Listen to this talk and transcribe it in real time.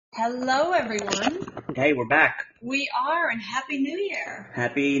Hello, everyone. Hey, we're back. We are, and Happy New Year.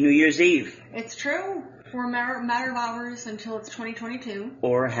 Happy New Year's Eve. It's true. For a matter of hours until it's 2022.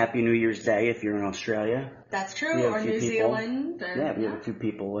 Or Happy New Year's Day if you're in Australia. That's true. Or New Zealand. We have a few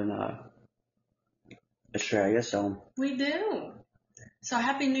people in Australia, so. We do. So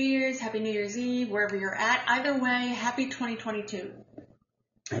Happy New Year's Eve, wherever you're at. Either way, Happy 2022.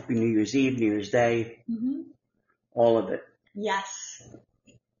 Happy New Year's Eve, New Year's Day. Mm-hmm. All of it. Yes.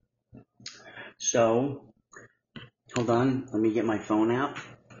 So, hold on. Let me get my phone out.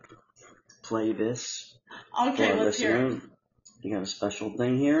 Play this. Okay, let's hear it. You got a special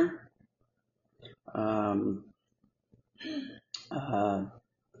thing here. I'm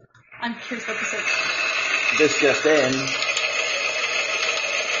curious what this is. This just in.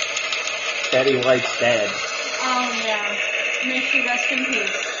 Betty White's dead. Oh, yeah. May she rest in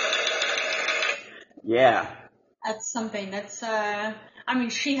peace. Yeah. That's something.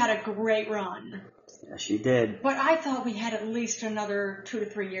 She had a great run. Yeah, she did. But I thought we had at least another 2 to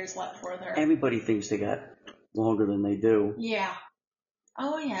 3 years left for her. Everybody thinks they got longer than they do. Yeah.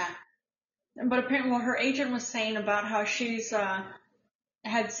 Oh, yeah. But apparently, her agent was saying about how she's,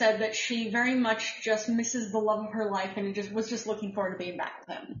 had said that she very much just misses the love of her life and was just looking forward to being back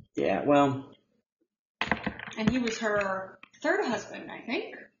with him. Yeah, well. And he was her third husband, I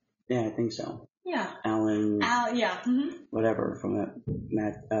think. Yeah, I think so. Yeah. Alan. Yeah. Mm-hmm. Whatever from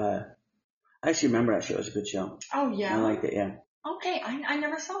that. I actually remember that show. It was a good show. Oh, yeah. I liked it, yeah. Okay, I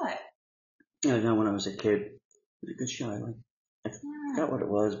never saw it. Yeah, I know when I was a kid. It was a good show. I forgot what it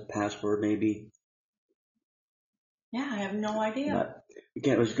was. Password, maybe. Yeah, I have no idea. But,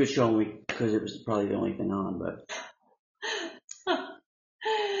 again, it was a good show only because it was probably the only thing on, but.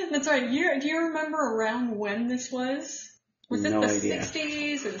 That's right. Do you remember around when this was? Was it no the idea.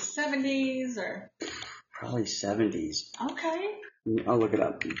 60s or the 70s or? Probably 70s. Okay. I'll look it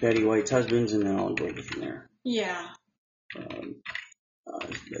up. Betty White's husbands, and then I'll go from there. Yeah. Alan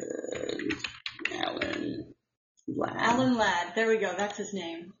Ladd. Alan Ladd. There we go. That's his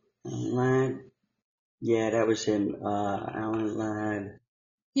name. Alan Ladd. Yeah, that was him. Alan Ladd.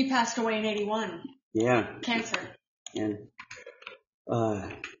 He passed away in 81. Yeah. Cancer. And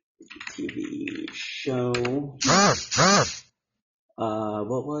TV show.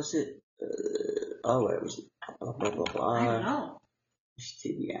 What was it? It was blah, blah, blah, blah. I don't know.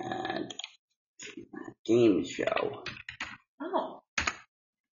 TV ad. Game show. Oh.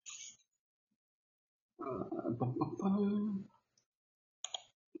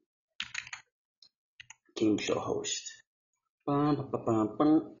 Game show host. No,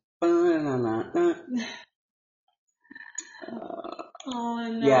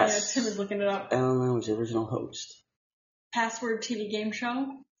 yes. Tim is looking it up. Ellen was the original host. Password TV game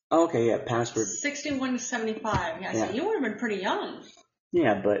show? Okay, yeah, Password. 61 to 75. Yeah, so you would have been pretty young.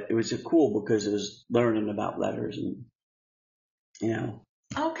 Yeah, but it was cool because it was learning about letters and,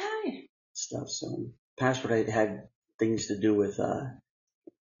 Okay. stuff. So Password had things to do with, like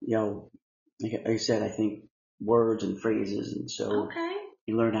I said, I think words and phrases. And so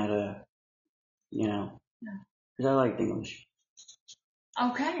you learn how to, because I liked English.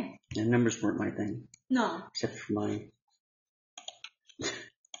 Okay. And numbers weren't my thing. No. Except for my...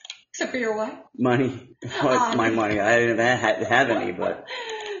 Except for your what? Money. My money. I didn't have any, but...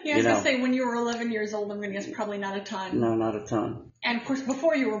 Yeah, I was going to say, when you were 11 years old, I'm going to guess probably not a ton. No, not a ton. And, of course,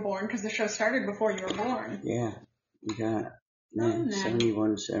 before you were born, because the show started before you were born. Yeah. You got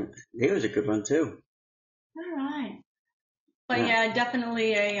 71, 70. It was a good one, too. All right. But, yeah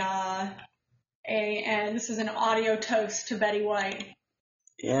definitely and this is an audio toast to Betty White.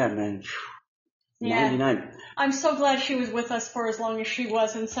 Yeah, man. Yeah. 99. I'm so glad she was with us for as long as she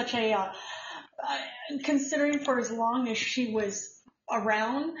was, and such a, considering for as long as she was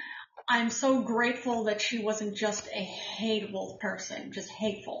around, I'm so grateful that she wasn't just a hateable person, just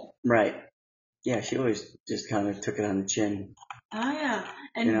hateful. Right. Yeah, she always just kind of took it on the chin. Oh, yeah.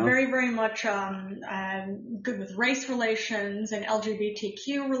 And very, very much good with race relations and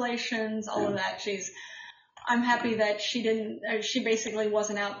LGBTQ relations, all of that. I'm happy that she basically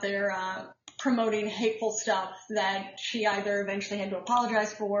wasn't out there promoting hateful stuff that she either eventually had to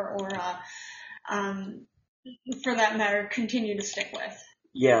apologize for or, for that matter, continue to stick with.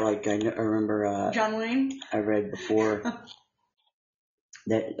 Yeah, like I remember... John Wayne? I read before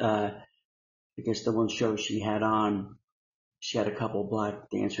that, I guess the one show she had on, she had a couple black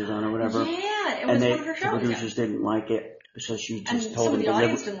dancers on or whatever. Yeah, it was one of her shows. The producers didn't like it, so she just told them the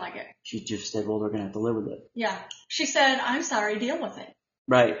audience didn't like it. She just said, well, they're going to have to live with it. Yeah. She said, I'm sorry, deal with it.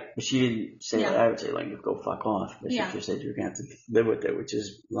 Right, but she didn't say Yeah. what I would say, like, go fuck off. But Yeah. she just said you're going to have to live with it, which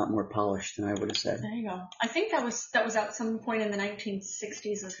is a lot more polished than I would have said. There you go. I think that was at some point in the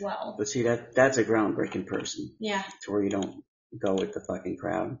 1960s as well. But see, that's a groundbreaking person. Yeah. To where you don't go with the fucking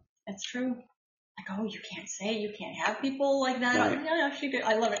crowd. That's true. Like, oh, you can't have people like that. Right. Yeah, she did.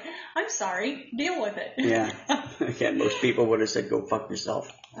 I love it. I'm sorry. Deal with it. Yeah. Again, most people would have said, go fuck yourself.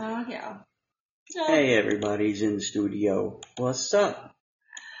 Oh, yeah. Hey, everybody's in the studio. What's up?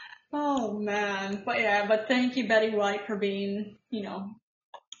 Oh, man. But thank you, Betty White, for being,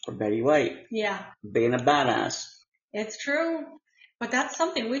 For Betty White. Yeah. Being a badass. It's true. But that's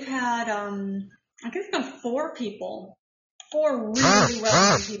something. We've had, I think it's been 4 really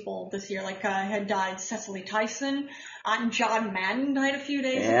well-known people this year, had died. Cecily Tyson, and John Madden died a few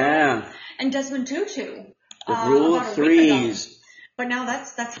days ago. And Desmond Tutu. The rule of threes. But now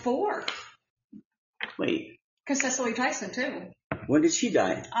that's 4. Wait. Because Cecily Tyson, too. When did she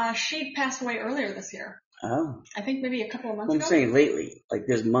die? She passed away earlier this year. Oh. I think maybe a couple of months ago. I'm saying lately, like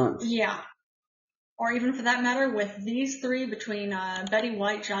this month. Yeah. Or even for that matter, with these 3, between Betty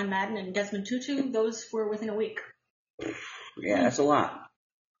White, John Madden, and Desmond Tutu, those were within a week. Yeah, that's a lot.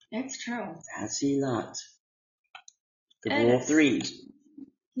 It's true. That's a lot. The rule of threes.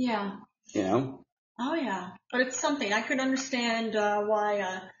 Yeah. Oh, yeah. But it's something. I could understand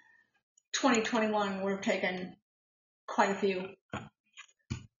why 2021 would have taken quite a few.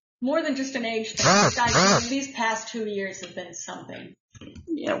 More than just an age thing. These past 2 years have been something.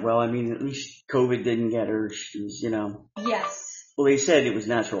 Yeah, well, I mean, at least COVID didn't get her. She was, Yes. Well, they said it was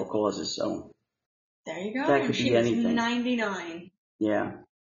natural causes, so. There you go. That could be anything. She was 99. Yeah.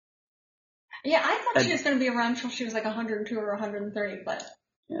 Yeah, I thought she was going to be around until she was like 102 or 130, but.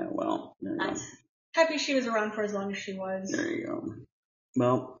 Yeah, well. Happy she was around for as long as she was. There you go.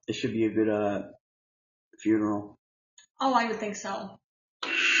 Well, it should be a good funeral. Oh, I would think so.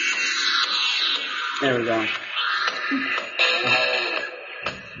 There we go.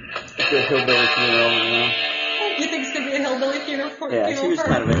 It's a hillbilly funeral, You think it's going to be a hillbilly funeral? Yeah, she was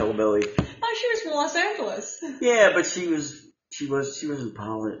kind of a hillbilly. Oh, she was from Los Angeles. Yeah, but she wasn't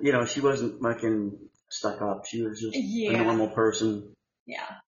polished. She wasn't fucking stuck up. She was just a normal person.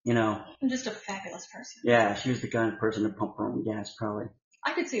 Yeah. I'm just a fabulous person. Yeah, she was the kind of person to pump her own gas, probably.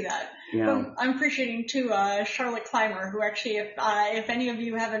 I could see that. I'm appreciating too Charlotte Clymer, who actually, if any of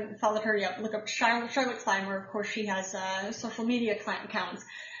you haven't followed her yet, look up Charlotte Clymer. Of course, she has social media accounts,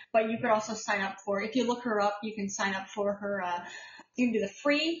 but you could also sign up for. If you look her up, you can sign up for her. You can do the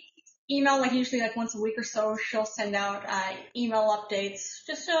free email, usually once a week or so. She'll send out email updates,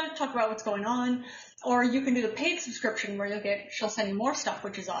 just to talk about what's going on. Or you can do the paid subscription where she'll send you more stuff,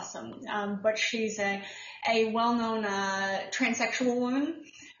 which is awesome. But she's a well-known transsexual woman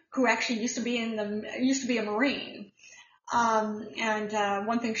who actually used to be a Marine. And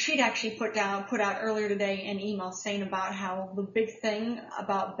one thing she'd actually put out earlier today in email saying about how the big thing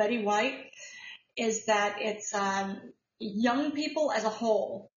about Betty White is that it's young people as a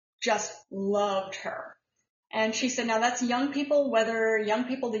whole just loved her. And she said, now that's young people, whether young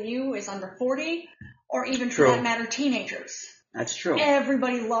people to you is under 40 or even for that matter, teenagers. That's true.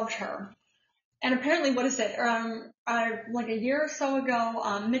 Everybody loved her. And apparently, what is it? Like a year or so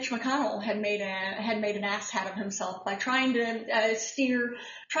ago, Mitch McConnell had made an asshat of himself by trying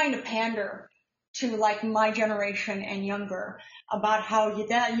to pander to my generation and younger about how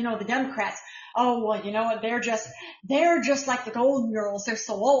the Democrats. Oh well, you know what? They're just like the Golden Girls. They're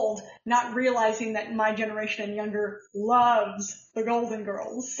so old, not realizing that my generation and younger loves the Golden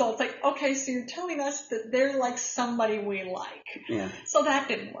Girls. So it's like, okay, so you're telling us that they're like somebody we like. Yeah. So that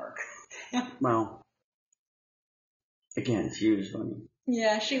didn't work. Well, again, she was funny.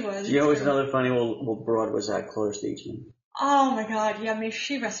 Yeah, she was. You know what's another funny old broad was Cloris Leachman. Oh my God, yeah,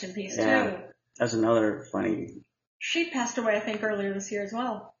 she rest in peace too. That's another funny. She passed away, I think, earlier this year as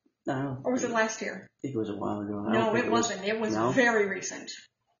well. No. Or was it last year? I think it was a while ago. No, it wasn't. It was very recent.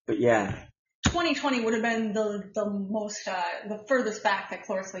 But yeah. 2020 would have been the most, the furthest back that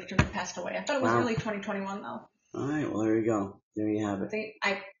Cloris Leachman passed away. I thought it was early 2021 though. Alright, well there you go. There you have it.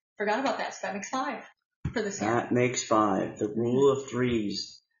 I forgot about that, so that makes 5 for this year. That makes 5. The rule of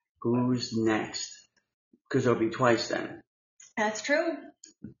threes. Who's next? Because there'll be twice then. That's true.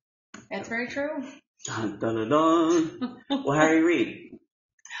 That's very true. Dun, dun, dun, dun. Well, Harry Reid.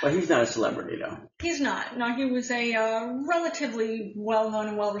 Well, he's not a celebrity, though. He's not. No, he was a relatively well-known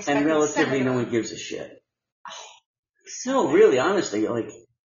and well-respected and relatively senator. no one gives a shit. Oh, so no, bad. Really, honestly,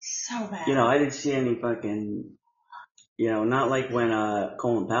 so bad. I didn't see any fucking, not like when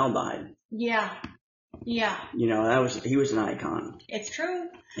Colin Powell died. Yeah. Yeah. You know, he was an icon. It's true.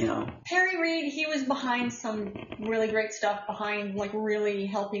 You know. Harry Reid, he was behind some really great stuff, behind like really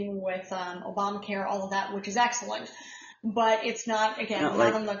helping with Obamacare, all of that, which is excellent. But it's not, again, not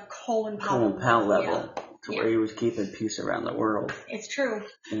like on the Colin Powell level. To where he was keeping peace around the world. It's true.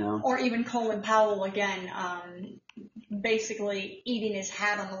 You know. Or even Colin Powell, again, basically eating his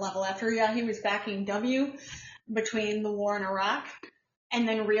hat on the level after, he was backing W between the war in Iraq. And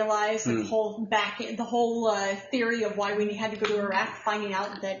then realized the whole theory of why we had to go to Iraq, finding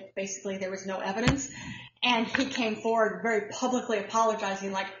out that basically there was no evidence. And he came forward very publicly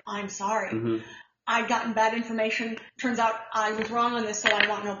apologizing, like, I'm sorry. Mm-hmm. I'd gotten bad information. Turns out I was wrong on this, so I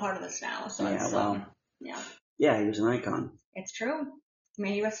want no part of this now. So yeah, he was an icon. It's true.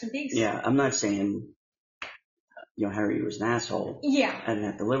 May he rest in peace. Yeah, I'm not saying, you know, Harry was an asshole. Yeah. I didn't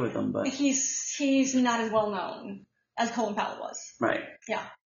have to live with him, but he's not as well known as Colin Powell was. Right. Yeah.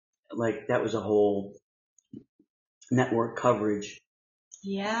 Like, that was a whole network coverage.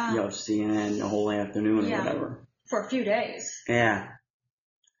 Yeah. You know, CNN the whole afternoon or whatever. For a few days. Yeah.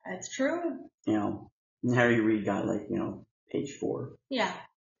 That's true. You know, and Harry Reid got, like, you know, page 4. Yeah.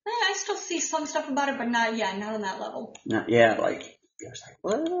 I still see some stuff about it, but not on that level. Like, I was like,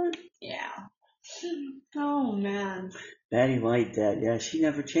 what? Yeah. Oh, man. Patty White, yeah, she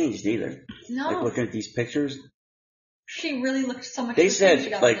never changed either. No. Like, looking at these pictures. She really looked so much. They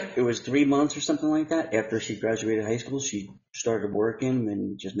said, like, it was 3 months or something like that. After she graduated high school, she started working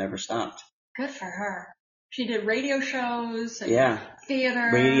and just never stopped. Good for her. She did radio shows and theater.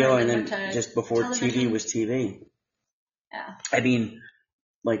 Radio, and then just before television. TV was TV. Yeah. I mean,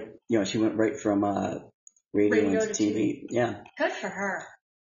 like, you know, she went right from radio to TV. Yeah. Good for her.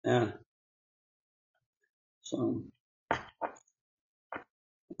 Yeah. So.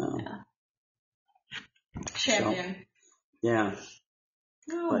 Champion. So, yeah.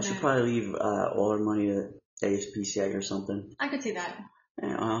 Oh, but she'll probably leave all her money to ASPCA or something. I could see that.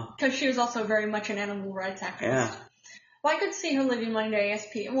 Yeah. Because she was also very much an animal rights activist. Yeah. Well, I could see her leaving money to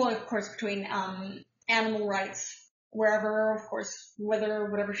ASP. Well, of course, between animal rights, wherever, of course,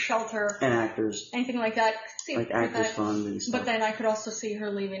 whatever shelter. And actors. Anything like that. Like Actors Fund and stuff. But then I could also see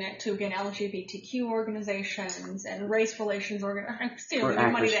her leaving it to, again, LGBTQ organizations and race relations organizations. I could see her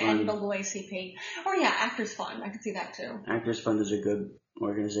leaving money to NAACP. Or, Actors Fund. I could see that, too. Actors Fund is a good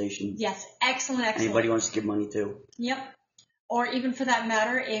organization. Yes. Excellent. Anybody wants to give money to. Yep. Or even for that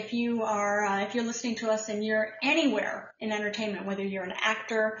matter, if you're listening to us and you're anywhere in entertainment, whether you're an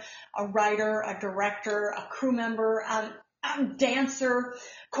actor, a writer, a director, a crew member, a dancer,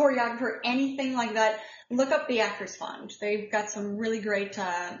 choreographer, anything like that, look up the Actors Fund. They've got some really great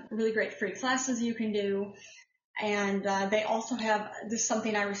free classes you can do. And they also have, this is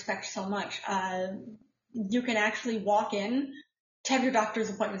something I respect so much, you can actually walk in to have your doctor's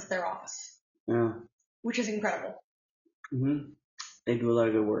appointments at their office. Yeah. Which is incredible. Mm-hmm. They do a lot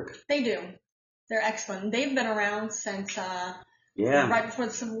of good work. They do. They're excellent. They've been around since right before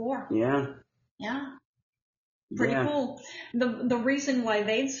the Civil War. Yeah. Yeah. Pretty cool. The reason why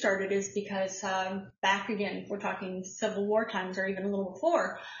they've started is because back again, we're talking Civil War times or even a little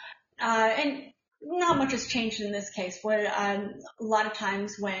before, and not much has changed in this case. But a lot of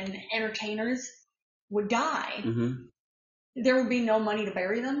times when entertainers would die, there would be no money to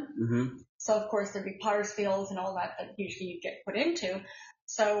bury them. Mm-hmm. So, of course, there'd be potter's fields and all that usually you get put into.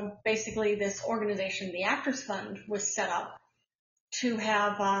 So, basically, this organization, the Actors Fund, was set up to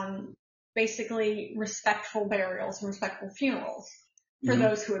have basically respectful burials and respectful funerals for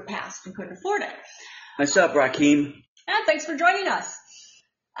those who had passed and couldn't afford it. What's up, Rakeem? Thanks for joining us.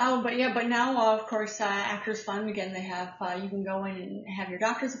 But now, of course, Actors Fund, again, they have, you can go in and have your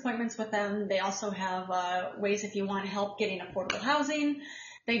doctor's appointments with them. They also have ways if you want help getting affordable housing.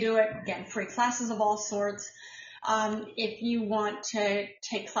 They do it, again, free classes of all sorts. If you want to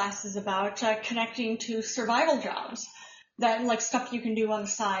take classes about connecting to survival jobs, that like stuff you can do on the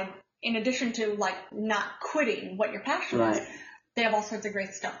side, in addition to like not quitting what your passion is. They have all sorts of great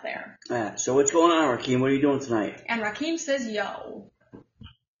stuff there. Yeah. So what's going on, Rakeem? What are you doing tonight? And Rakeem says, yo.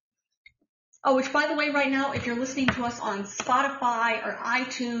 Oh, which by the way, right now, if you're listening to us on Spotify or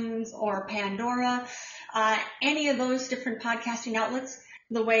iTunes or Pandora, any of those different podcasting outlets,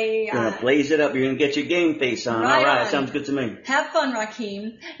 the way you're gonna blaze it up. You're gonna get your game face on. All right, sounds good to me. Have fun,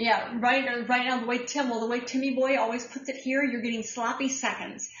 Rakeem. Yeah, right now the way Timmy Boy always puts it here, you're getting sloppy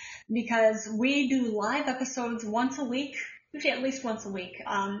seconds because we do live episodes once a week, usually at least once a week,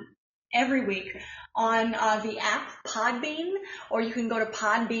 every week on the app Podbean, or you can go to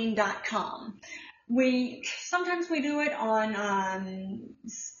podbean.com. Sometimes we do it on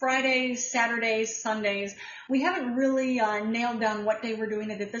Fridays, Saturdays, Sundays. We haven't really nailed down what day we're doing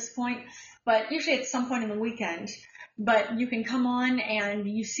it at this point, but usually at some point in the weekend. But you can come on and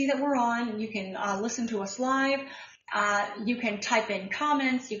you see that we're on. You can listen to us live. You can type in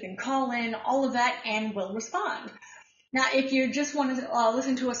comments. You can call in, all of that, and we'll respond. Now, if you just want to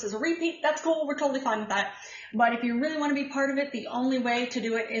listen to us as a repeat, that's cool. We're totally fine with that. But if you really want to be part of it, the only way to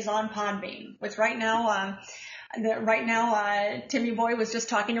do it is on Podbean, which right now, Timmy Boy was just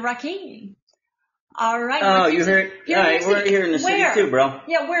talking to Rakeem. All right. Oh, you heard? All right, we're here in the city too, bro.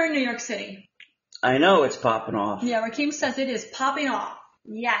 Yeah, we're in New York City. I know it's popping off. Yeah, Rakeem says it is popping off.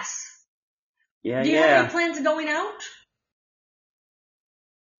 Yes. Yeah, Do you have any plans of going out?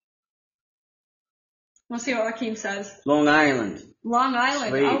 We'll see what Rakeem says. Long Island. Long Island.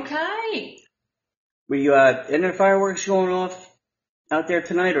 Sweet. Okay. Were you, any fireworks going off out there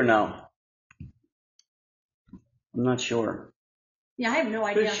tonight or no? I'm not sure. Yeah, I have no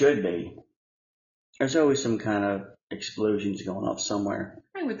idea. There should be. There's always some kind of explosions going off somewhere.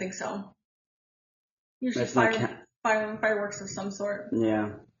 I would think so. Usually That's fireworks of some sort. Yeah.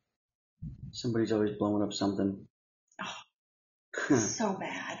 Somebody's always blowing up something. Oh, so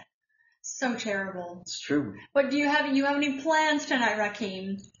bad. So terrible. It's true. But do you have any plans tonight,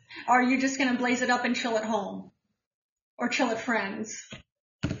 Rakeem? Or are you just going to blaze it up and chill at home? Or chill at friends?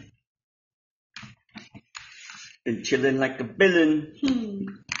 Been chilling like a villain.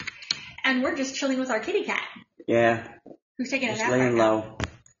 And we're just chilling with our kitty cat. Yeah. Who's taking a just nap laying right low. now.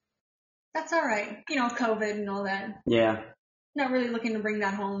 That's all right. You know, COVID and all that. Yeah. Not really looking to bring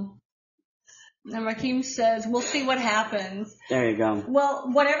that home. And Rakeem says, we'll see what happens. There you go.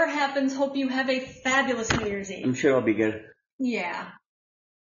 Well, whatever happens, hope you have a fabulous New Year's Eve. I'm sure it'll be good. Yeah.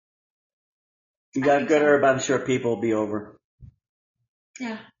 You got good herb, I'm sure people will be over.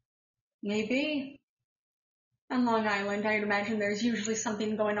 Yeah. Maybe. On Long Island, I'd imagine there's usually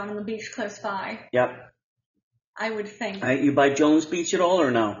something going on the beach close by. Yep. I would think. You by Jones Beach at all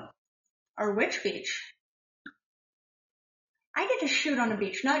or no? Or which beach? I did a shoot on a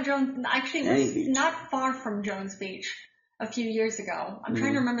beach, not Jones. Actually, it was not far from Jones Beach a few years ago. I'm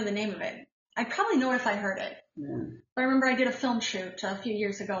trying to remember the name of it. I'd probably know it if I heard it. Yeah. But I remember I did a film shoot a few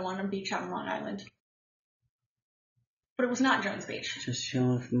years ago on a beach out in Long Island. But it was not Jones Beach. Just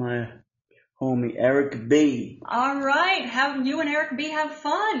chilling with my homie Eric B. All right. Have you and Eric B have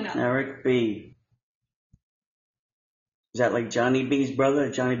fun. Eric B. Is that like Johnny B's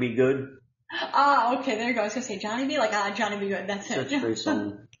brother? Johnny B. Good? Ah, okay, there you go. I was going to say Johnny B, like, Johnny B. Good, that's it. Such a great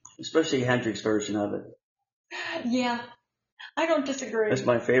song. Especially Hendrix's version of it. Yeah, I don't disagree. That's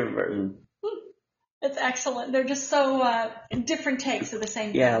my favorite version. It's excellent. They're just so different takes of the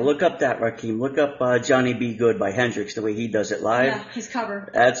same thing. Yeah, look up that, Rakeem. Look up Johnny B. Good by Hendrix, the way he does it live. Yeah, his cover.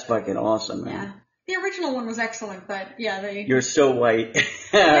 That's fucking awesome, man. Yeah. The original one was excellent, but yeah, You're so white.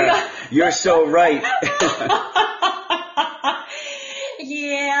 You're so right.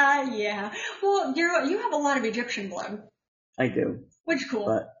 Yeah. Well, you have a lot of Egyptian blood. I do. Which is cool.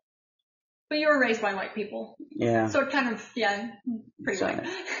 But you were raised by white people. Yeah. So it kind of, pretty white.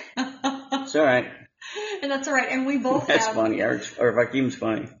 It's alright. And that's alright. And we both That's funny. Rakeem's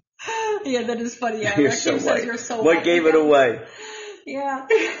funny. Yeah, that is funny. Yeah. You're so white. You're so what white. gave it away? Yeah.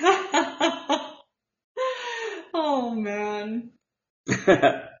 Oh, man.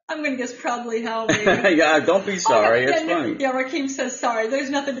 I'm going to guess probably how they... Yeah, don't be sorry. It's funny. Yeah, Rakeem says sorry. There's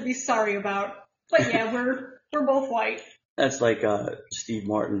nothing to be sorry about. But yeah, we're both white. That's like Steve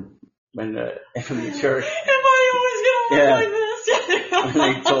Martin when from the church. Am I always going to look like this?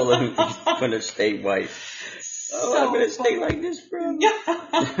 When they told him he's going to stay white. I'm going to stay like this, bro.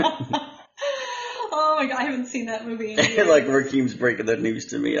 Oh my God, I haven't seen that movie in years. Like Rakeem's breaking the news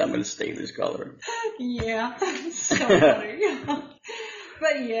to me. I'm going to stay this color. Yeah, so funny.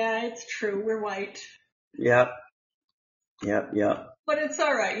 But yeah, it's true. We're white. Yep. But it's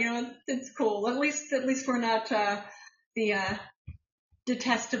all right. It's cool. At least we're not the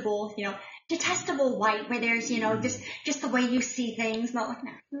detestable white where there's just the way you see things. Not like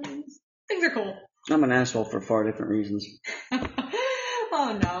that. Things are cool. I'm an asshole for far different reasons.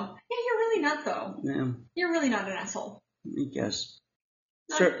 Oh no. Yeah, you're really not though. Yeah. You're really not an asshole. I guess.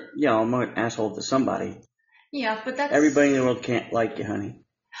 Sure. Yeah, I'm an asshole to somebody. Yeah, but that's... Everybody in the world can't like you, honey.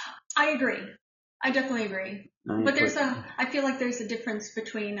 I agree. I definitely agree. But I feel like there's a difference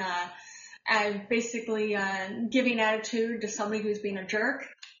between, basically, giving attitude to somebody who's being a jerk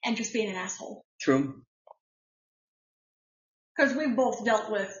and just being an asshole. True. Because we've both dealt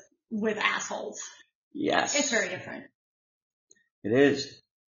with assholes. Yes. It's very different. It is.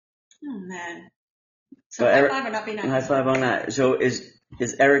 Oh man. So high five or not being nice. High five on that. So is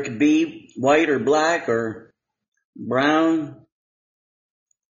Eric B white or black or brown?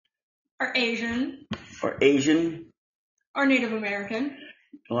 Or Asian. Or Asian. Or Native American.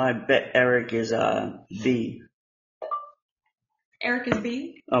 Well, I bet Eric is B. Eric is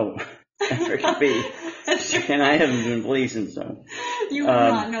B? Oh, Eric B. That's true. And I haven't been policing, so. You will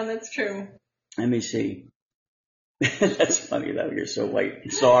not. No, that's true. Let me see. That's funny though. You're so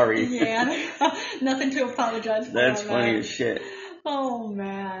white. Sorry. Yeah, nothing to apologize for. That's funny as shit. Oh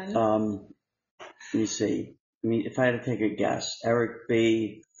man. Let me see. I mean, if I had to take a guess, Eric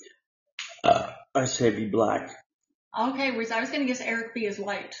B. I say be black. Okay, I was gonna guess Eric B is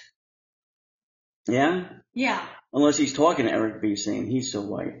white. Yeah? Yeah. Unless he's talking to Eric B saying he's so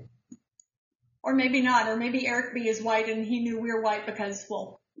white. Or maybe not, or maybe Eric B is white and he knew we were white because,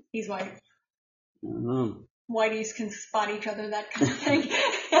 well, he's white. I don't know. Whiteys can spot each other, that kind of thing.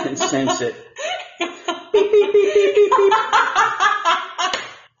 Can sense it.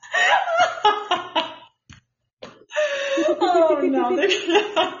 Oh no,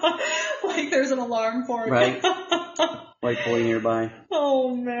 like there's an alarm for it. Right. White boy nearby.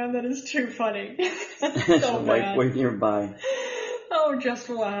 Oh man, that is too funny. There's a white boy nearby. Oh, just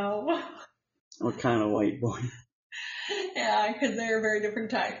wow. What kind of white boy? Yeah, because they're very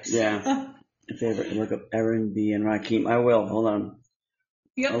different types. Yeah. If you ever look up Aaron B. and Rakim, I will. Hold on.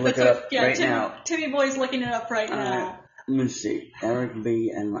 Yep, I'll look it up right Timmy, now. Timmy Boy's looking it up right now. Let me see. Eric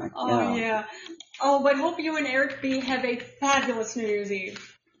B. and Rakim. Oh, yeah. Oh, but hope you and Eric B. have a fabulous New Year's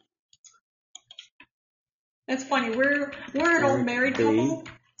Eve. That's funny. We're an old married couple,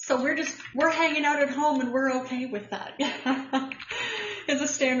 so we're hanging out at home and we're okay with that. It's a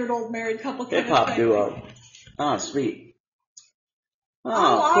standard old married couple kind Hip-hop of thing. duo. Oh, sweet.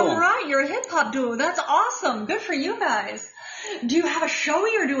 Oh, cool. all right. You're a hip-hop duo. That's awesome. Good for you guys. Do you have a show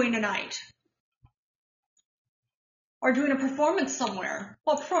you're doing tonight? Or doing a performance somewhere?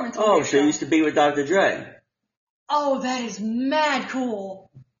 What performance? Oh, so you used to be with Dr. Dre. Oh, that is mad cool.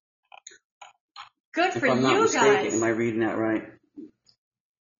 Good for if I'm not you mistaken, guys. Am I reading that right?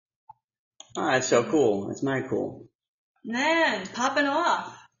 Oh, that's so cool. That's mad cool. Man, popping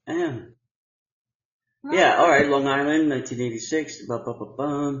off. Yeah. Right. Yeah, alright, Long Island, 1986.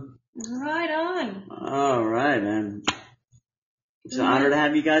 Right on. Alright, man. It's an honor to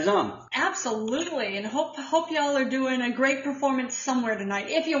have you guys on. Absolutely, and hope y'all are doing a great performance somewhere tonight,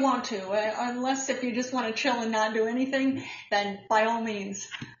 if you want to. Unless if you just want to chill and not do anything, then by all means,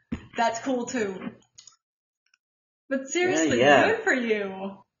 that's cool too. But seriously, good for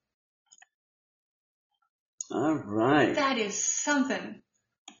you. Alright. That is something.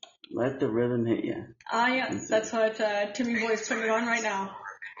 Let the rhythm hit you. Yeah, that's what Timmy Boy's putting it on right now.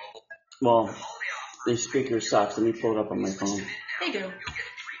 Well, the speaker sucks. Let me pull it up on my phone. They do.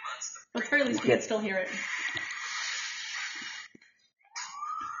 But fairly you can still hear it.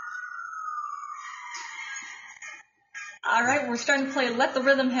 Alright, we're starting to play Let the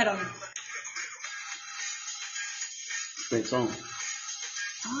Rhythm Hit 'Em. Great song.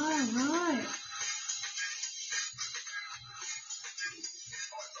 Alright.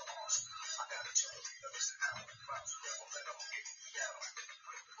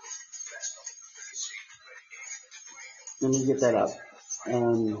 Let me get that up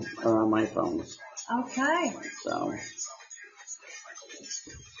on my phone. Okay. So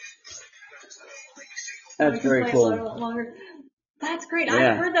that's very cool. That's great.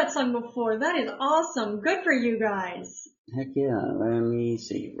 Yeah. I've heard that song before. That is awesome. Good for you guys. Heck yeah. Let me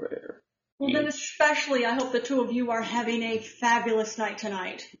see where. Well, then especially I hope the two of you are having a fabulous night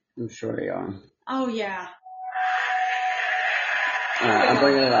tonight. I'm sure they are. Oh, yeah. I'm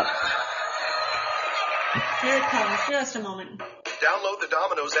bringing it up. Here it comes. Just a moment. Download the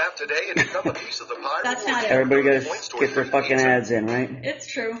Domino's app today and become a piece of the pie. That's not it. Everybody gotta get their fucking ads in, right? It's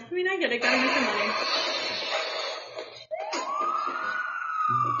true. I mean, I get it. Gotta make the money.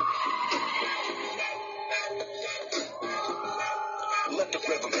 Let the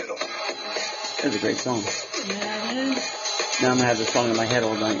rhythm hit 'em. That's a great song. Yeah, it is. Now I'm gonna have this song in my head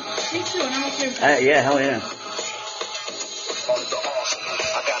all night. Me too, and I'm okay with that. Yeah, hell yeah. On the arsenal,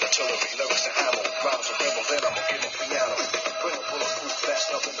 I got artillery, lyrics and ammo. Rhymes with rebel, then I'ma give 'em piano. Bring a bulletproof vest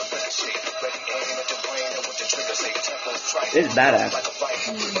up in the ricochet. Ready aim at the brain and with the trigger say tempos trite. This is badass. Like a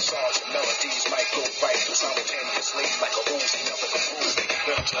rifle, massage and melodies might go right simultaneously like a Uzi, nothing to prove me.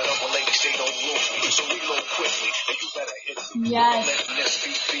 Lyrics let up when ladies they don't lose me. So reload quickly, and you better hit me. Yes.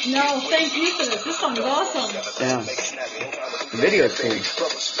 No, thank you for this. This song is awesome. Yeah. The video is cool.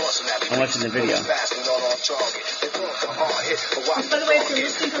 I'm watching the video. By the way, if you're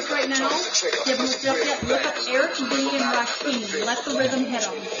listening to us right now, you haven't looked it up yet, look up Eric B. and Rakim. Let the Rhythm Hit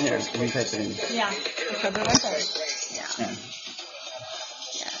 'Em. Here, let me type it in. Yeah, because they're right there. Yeah. Yeah.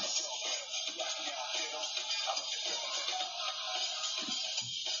 Yes.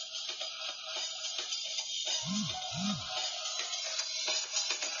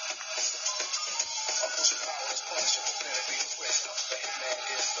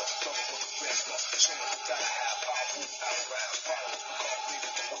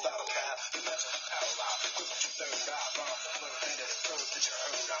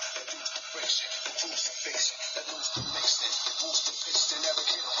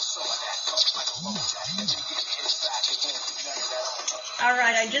 All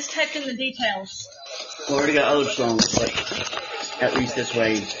right, I just typed in the details. We already got other songs, but at least this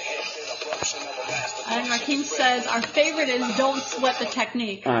way. And Rakeem says, our favorite is Don't Sweat the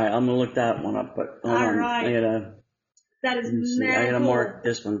Technique. All right, I'm gonna look that one up, but hold on. Right. That is mad I gotta cool. mark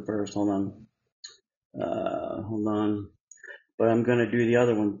this one first. Hold on. Hold on. But I'm gonna do the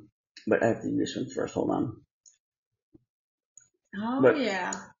other one, but I have to do this one first. Hold on. Oh, but,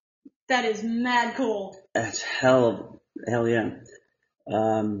 yeah. That is mad cool. That's hell yeah.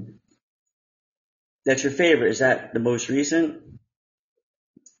 That's your favorite. Is that the most recent?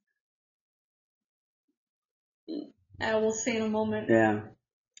 We'll see in a moment. Yeah.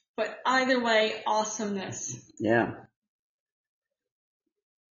 But either way, awesomeness. Yeah.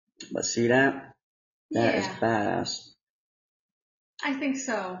 But see that? That is badass. I think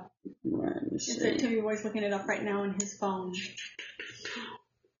so. Let me see. It's Timmy Boy's looking it up right now on his phone.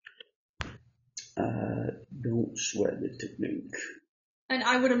 Don't Sweat the Technique. And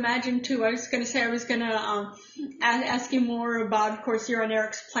I would imagine too, I was going to ask you more about, of course, your and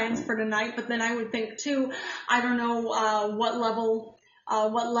Eric's plans for tonight, but then I would think too, I don't know, what level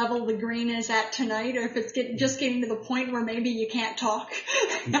the green is at tonight, or if it's just getting to the point where maybe you can't talk.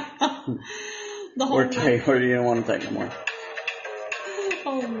 The whole or you don't want to take no more.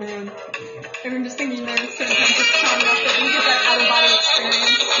 Oh man. I'm just thinking there is certain times it's time enough that we get that out of body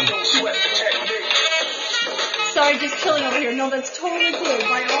experience. Sorry, just chilling over here. No, that's totally cool.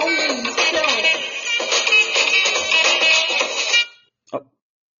 By all means, chill.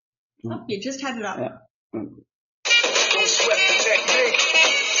 Oh, you just had it up. Yeah. Don't sweat the technique.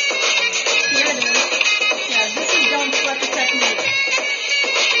 Here it is. Yeah, this is Don't Sweat the Technique.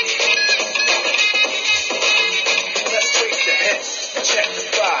 Let's take the hits and check the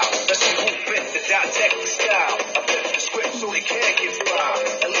file. Let's see who bit the dissect the style. I flip the script so they can't get wild.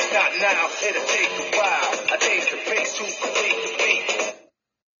 At least not now, it'll take a while. I change the pace to complete the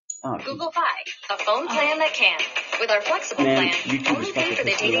beat. Google Fi, a phone plan that can. With our flexible plan, only pay for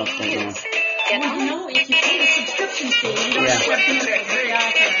the data you use. Get Well, you know, if you pay the subscription fee, you don't have to have to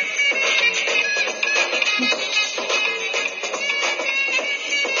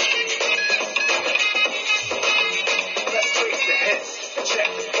Let's trace the hits and check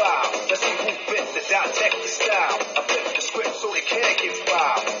the file. Let's see who bit the dissect the style. I flip the script so it can't get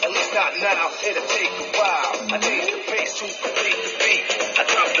wild. At least not now, it'll take a while. I change the pace to complete the beat. I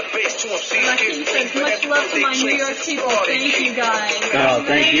drop the bass to them. Rakeem says, much love to my New York people. Thank you guys. Oh,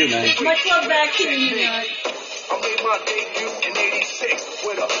 thank you, man. Much love back to you, New York. I made my debut in '86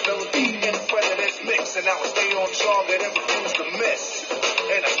 with a melody and a president's mix, and now I stay on target and refuse to miss.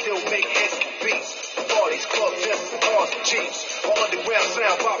 And I still make hits for beats. Parties, clubs, just cars and jeeps. My underground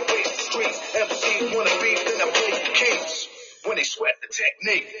sound vibrates the streets. MCs wanna beef, then I play for keeps. When they sweat the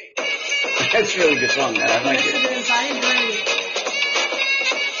technique. That's a really good song, man. I like Yes, it. it is. I agree.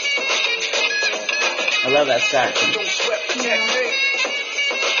 I love that sax. Don't sweat the technique.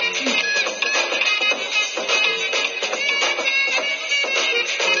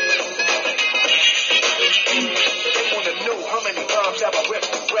 They wanna know how many rhymes have I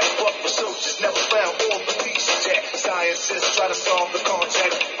ripped and wrecked, but researchers never found all the pieces yet. Scientists try to solve the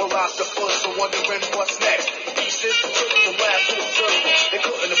context, philosophers are wondering what's next. Pieces took the lab to observe them. They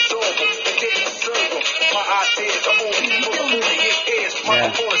couldn't absorb them, they didn't deserve them. My ideas are only for the 40 ears. My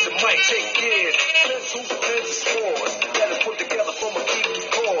performance, it might take years. Pencils, pens, and spores. That is put together from a key to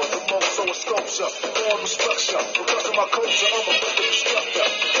cause. I'm also a sculpture, form of structure. Because of my culture, I'm a rhythm instructor.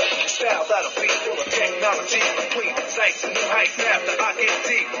 Style that'll be full of technology, complete sights and new heights after I get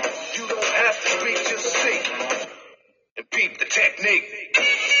deep. You don't have to speak, just see and peep the technique.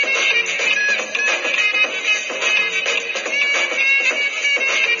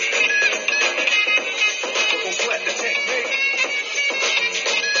 Don't sweat the technique.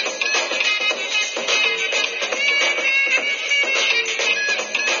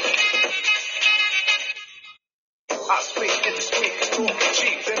 I speak in the street, talking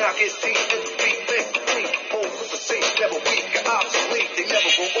cheap, then I get deep in the beat, think deep. Old with the same, never weak, and obsolete. They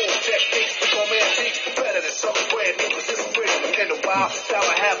never grow old techniques, become antiques. Better than some brand new, cause it's original. In a while, now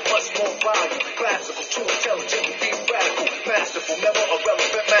I have much more value. Classical, too intelligent, to be radical. Masterful, never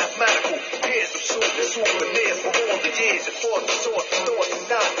irrelevant, mathematical. Here's the truth, the souvenirs for all the years. And for the thoughts and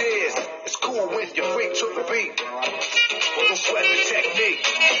ideas. It's cool when you freak to the beat. But don't sweat the technique.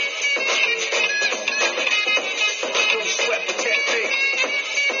 Don't sweat the technique.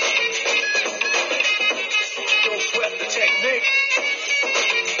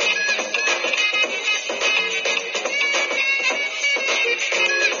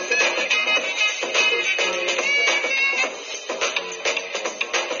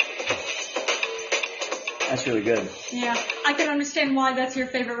 That's really good. Yeah, I can understand why that's your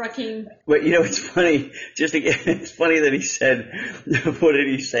favorite Rakim. But it's funny. It's funny that he said, what did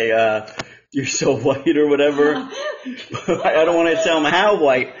he say? You're so white or whatever. I don't want to tell him how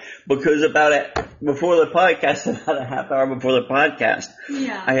white because about a half hour before the podcast,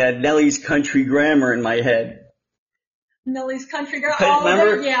 I had Nelly's Country Grammar in my head. Nelly's Country Grammar.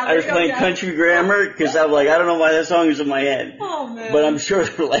 Remember? I was playing Country Grammar because I'm like, I don't know why that song is in my head. Oh, man. But I'm sure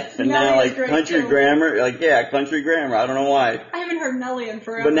they're laughing now, like Country Grammar. Like, yeah, Country Grammar. I don't know why. I haven't heard Nelly in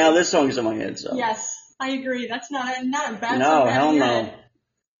forever. But now this song is in my head, so. Yes, I agree. That's not a bad song. No, hell no.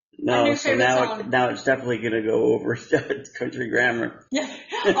 No, so now it's definitely going to go over Country Grammar. Yeah.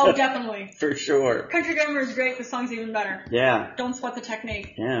 Oh, definitely. For sure. Country Grammar is great. The song's even better. Yeah. Don't Sweat the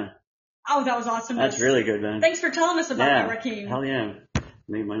Technique. Yeah. Oh, that was awesome. That's really good, man. Thanks for telling us about that, Rakim. Hell yeah.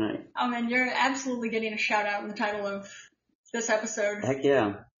 Made my night. Oh, man, you're absolutely getting a shout out in the title of this episode. Heck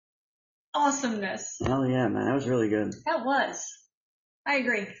yeah. Awesomeness. Hell yeah, man. That was really good. That was. I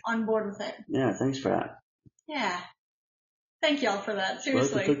agree. On board with it. Yeah, thanks for that. Yeah. Thank y'all for that.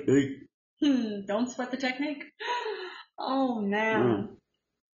 Seriously. Don't sweat the technique. Oh, man.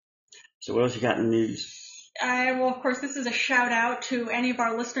 So what else you got in the news? Well, of course, this is a shout out to any of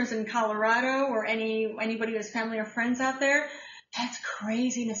our listeners in Colorado or anybody who has family or friends out there. That's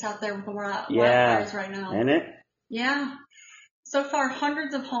craziness out there with the wildfires right now. Isn't it? Yeah. So far,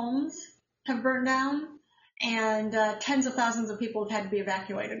 hundreds of homes have burned down, and tens of thousands of people have had to be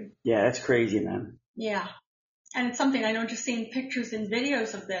evacuated. Yeah, that's crazy, man. Yeah. And it's something I know, just seeing pictures and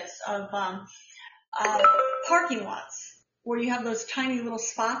videos of this, of parking lots, where you have those tiny little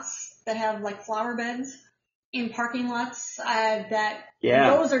spots that have like flower beds in parking lots,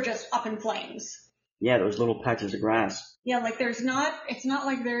 those are just up in flames. Yeah, those little patches of grass. Yeah, like it's not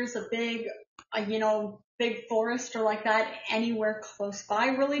like there's a big, big forest or like that anywhere close by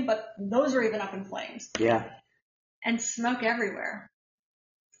really, but those are even up in flames. Yeah. And smoke everywhere.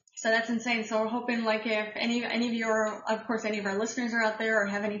 So that's insane. So we're hoping like if any of your, of course, any of our listeners are out there or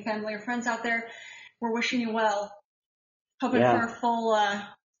have any family or friends out there, we're wishing you well. Hoping for a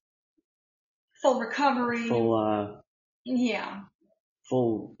full recovery. Full,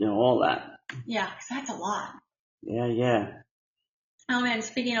 all that. Yeah, 'cause that's a lot. Yeah. Oh man,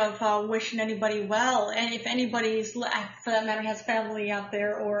 speaking of wishing anybody well, and if anybody's, for that matter, has family out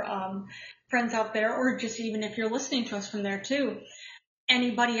there or friends out there, or just even if you're listening to us from there too,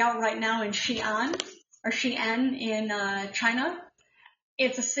 anybody out right now in Xi'an in China,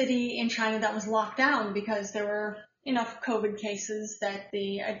 it's a city in China that was locked down because there were enough COVID cases that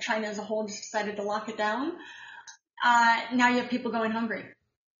China as a whole just decided to lock it down. Now you have people going hungry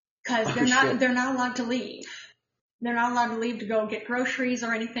because they're not allowed to leave. They're not allowed to leave to go get groceries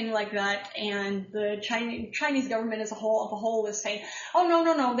or anything like that. And the Chinese government as a whole is saying, oh,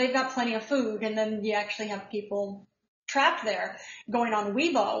 no, they've got plenty of food. And then you actually have people trapped there going on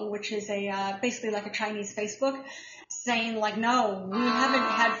Weibo, which is basically like a Chinese Facebook, saying like, no, we haven't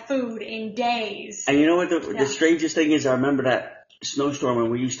had food in days. And you know what the strangest thing is? I remember that snowstorm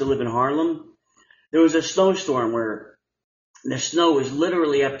when we used to live in Harlem. There was a snowstorm where the snow was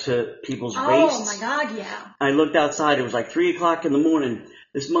literally up to people's waists. Oh my God, yeah. I looked outside. It was like 3:00 in the morning.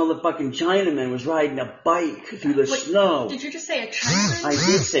 This motherfucking Chinaman was riding a bike through the snow. Did you just say a Chinaman? I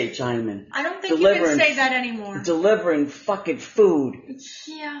did say Chinaman. I don't think you can say that anymore. Delivering fucking food.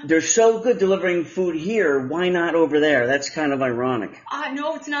 Yeah. They're so good delivering food here. Why not over there? That's kind of ironic.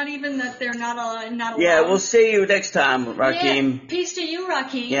 No, it's not even that they're not allowed. Yeah, we'll see you next time, Rakim. Yeah. Peace to you,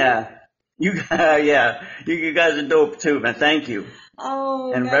 Rakim. Yeah. You guys are dope too, man. Thank you.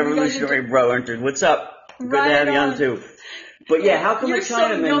 Oh, and Revolutionary Bro entered. What's up? Good to have you on too. But yeah, how come a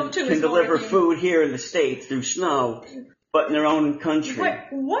Chinaman can deliver food here in the States through snow, but in their own country?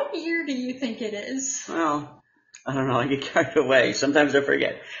 What year do you think it is? Well, I don't know. I get carried away. Sometimes I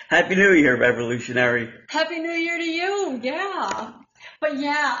forget. Happy New Year, Revolutionary. Happy New Year to you. Yeah. But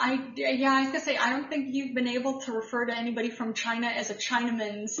I was gonna say, I don't think you've been able to refer to anybody from China as a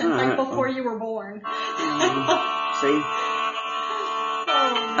Chinaman since before you were born. See?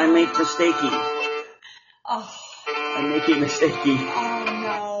 I make mistakey. Oh. I make it mistakey. Oh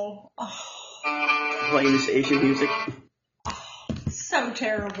no. Oh. Playing this Asian music. Oh, so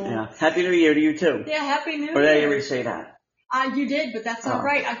terrible. Yeah. Happy New Year to you too. Yeah, Happy New Year. Or did I already say that? You did, but that's not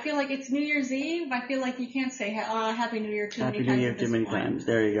right. I feel like it's New Year's Eve. I feel like you can't say Happy New Year too many times. Happy New Year too many times.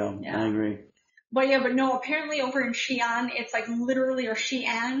 There you go. Yeah. I agree. But no, apparently over in Xi'an, it's like literally, or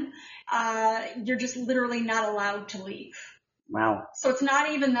Xi'an, you're just literally not allowed to leave. Wow. So it's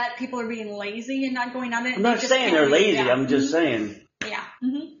not even that people are being lazy and not going on it. I'm not saying they're lazy. I'm just saying. Yeah.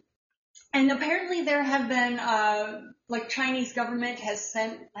 Mm-hmm. And apparently there have been, like Chinese government has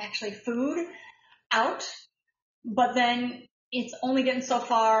sent actually food out, but then it's only getting so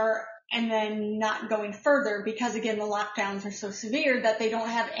far and then not going further because, again, the lockdowns are so severe that they don't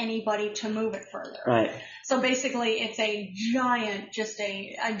have anybody to move it further. Right. So basically it's a giant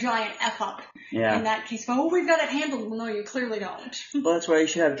F up. Yeah. In that case, oh, we've got it handled. Well, no, you clearly don't. Well, that's why you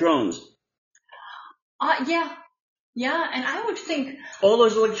should have drones. Yeah. Yeah, and I would think... all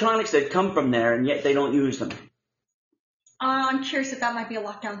those electronics that come from there, and yet they don't use them. I'm curious if that might be a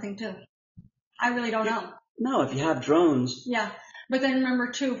lockdown thing, too. I really don't know. No, if you have drones... Yeah. But then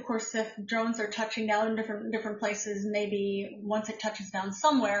remember, too, of course, if drones are touching down in different places, maybe once it touches down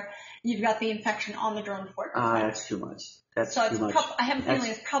somewhere, you've got the infection on the drone before it goes down. That's too much. That's so too much. I have a feeling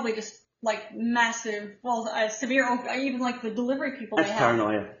it's probably just, like, massive, severe, even like the delivery people That's they have.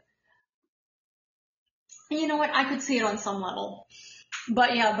 paranoia. You know what? I could see it on some level.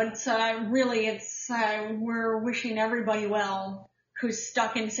 But yeah, we're wishing everybody well who's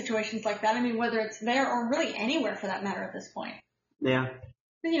stuck in situations like that. I mean, whether it's there or really anywhere for that matter at this point. Yeah.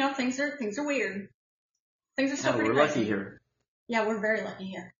 But, you know, things are weird. Things are still pretty we're crazy. lucky here. Yeah, we're very lucky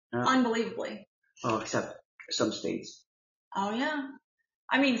here. Unbelievably. Oh, except some states. Oh yeah.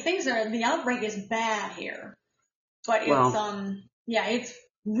 I mean, the outbreak is bad here. But it's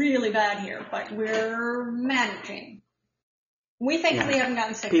really bad here, but we're managing. We thankfully haven't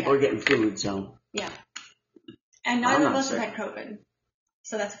gotten sick People yet. are getting food, so. Yeah. And neither of us have had COVID.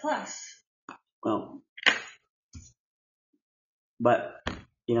 So that's a plus. Well. But,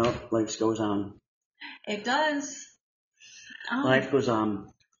 you know, life goes on. It does. Life goes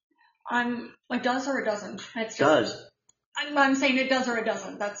on. It does or it doesn't. It does. I'm saying it does or it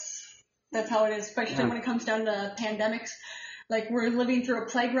doesn't. That's how it is, especially when it comes down to pandemics. Like, we're living through a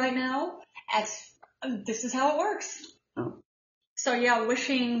plague right now. This is how it works. Oh. So yeah,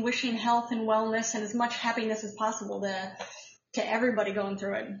 wishing health and wellness and as much happiness as possible to everybody going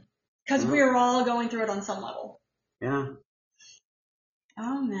through it. Because we're all going through it on some level. Yeah.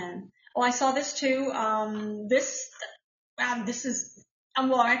 Oh man. Well, I saw this too. This is,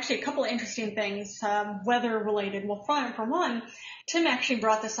 actually a couple of interesting things, weather related. Well, for one, Tim actually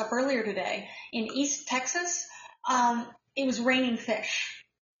brought this up earlier today. In East Texas, it was raining fish.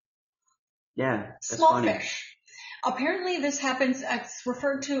 Yeah. That's Small funny. fish. Apparently this happens, it's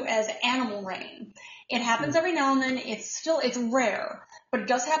referred to as animal rain. It happens every now and then. It's rare, but it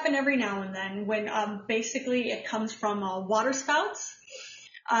does happen every now and then when, basically it comes from, water spouts.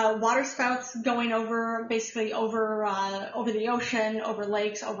 Water spouts going over the ocean, over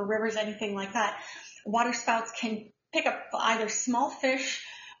lakes, over rivers, anything like that. Water spouts can pick up either small fish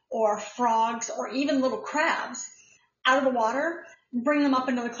or frogs or even little crabs out of the water, bring them up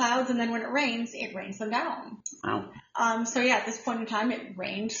into the clouds, and then when it rains them down. Wow. So yeah, at this point in time, it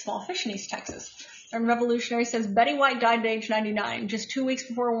rained small fish in East Texas. And Revolutionary says, Betty White died at age 99, just 2 weeks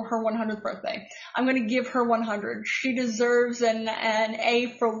before her 100th birthday. I'm going to give her 100. She deserves an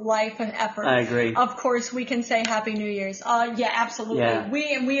A for life effort. I agree. Of course, we can say Happy New Year's. Yeah, absolutely. Yeah.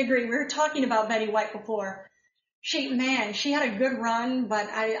 We agree. We were talking about Betty White before. She had a good run, but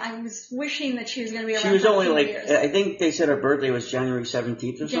I was wishing that she was going to be around. She was only like, years. I think they said her birthday was January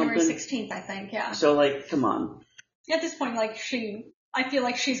 17th or January something. January 16th, I think, yeah. So, like, come on. At this point, I feel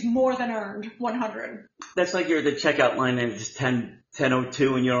like she's more than earned 100. That's like you're at the checkout line and it's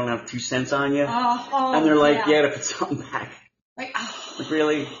 10:02 and you don't have 2 cents on you. And they're like, to put something back. Like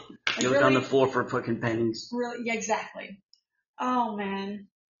really? You look on the floor for fucking pennies. Really? Yeah, exactly. Oh, man.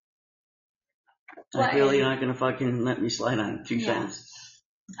 Like, really, you're not going to fucking let me slide on 2 cents?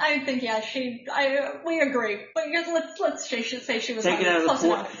 I think, we agree. But let's say she was take it out close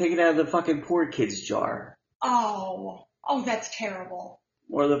enough. Take it out of the fucking poor kid's jar. Oh, that's terrible.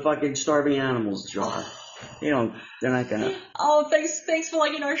 Or the fucking starving animals jar. They're not gonna. Oh, thanks for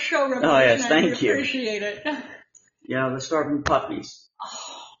liking our show, Revolution. Oh yes, thank you. Appreciate it. Yeah, the starving puppies.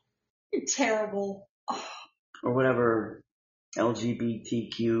 Oh, you're terrible. Oh. Or whatever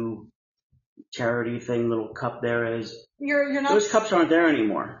LGBTQ charity thing, little cup there is. You're not. Those cups aren't there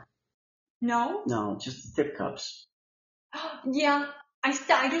anymore. No? No, just the tip cups. Yeah,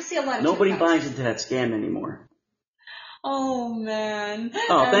 I do see a lot of Nobody tip cups. buys into that scam anymore. Oh, man.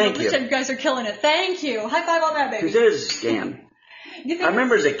 Oh, thank you. You guys are killing it. Thank you. High five on that, baby. Because it is a scam. I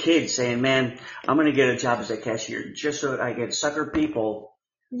remember as a kid saying, man, I'm going to get a job as a cashier just so that I get sucker people.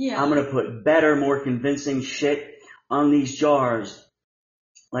 Yeah. I'm going to put better, more convincing shit on these jars.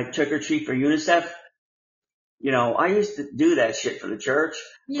 Like Trick or Treat for UNICEF. I used to do that shit for the church.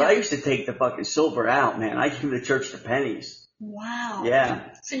 Yeah. But I used to take the fucking silver out, man. I give the church the pennies. Wow.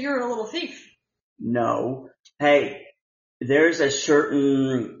 Yeah. So you're a little thief. No. Hey, there's a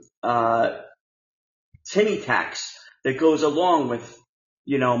certain tinny tax that goes along with,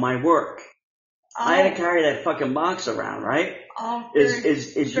 my work. I had to carry that fucking box around, right? Oh,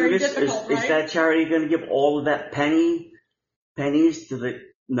 is Judas, right? Is that charity going to give all of that pennies to the,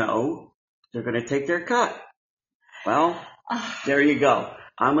 no, they're going to take their cut. Well, there you go.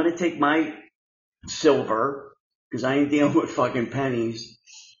 I'm going to take my silver, because I ain't dealing with fucking pennies.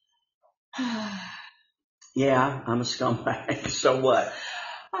 Yeah, I'm a scumbag, so what?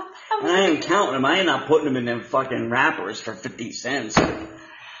 And I ain't counting them. I ain't not putting them in them fucking wrappers for 50 cents.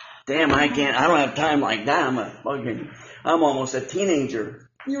 Damn, I don't have time like that. I'm almost a teenager.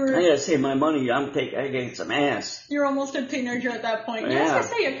 I gotta save my money. I get some ass. You're almost a teenager at that point. Yeah, I was gonna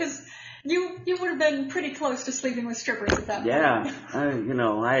say it, because you would have been pretty close to sleeping with strippers at that point. Yeah,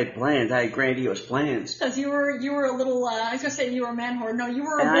 I had plans. I had grandiose plans. Because you were a little, I was gonna say you were a man whore. No, you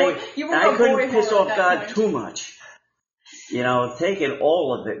were a boy. I couldn't piss off God too much. Taking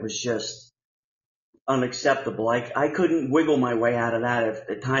all of it was just unacceptable. I couldn't wiggle my way out of that if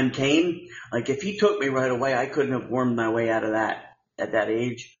the time came. Like, if he took me right away, I couldn't have wormed my way out of that at that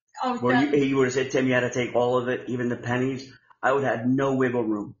age. He would have said, Tim, you had to take all of it, even the pennies. I would have had no wiggle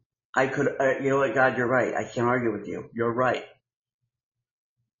room. I could, you know what, God, you're right. I can't argue with you. You're right.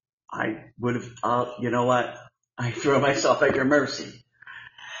 I would have, you know what? I throw myself at your mercy.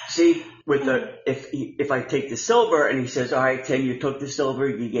 See, if I take the silver and he says, all right, Tim, you took the silver,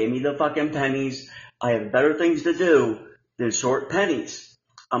 you gave me the fucking pennies, I have better things to do than sort pennies.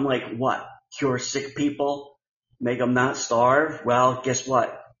 I'm like, what? Cure sick people? Make them not starve? Well, guess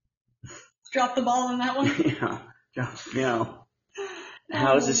what? Drop the ball on that one. Yeah.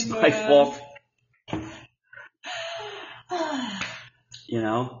 How is this my fault?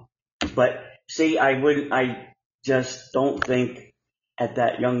 But see, I just don't think at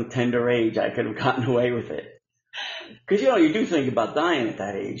that young, tender age I could have gotten away with it. Because, you do think about dying at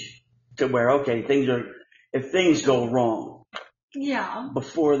that age. To where, okay, if things go wrong. Yeah.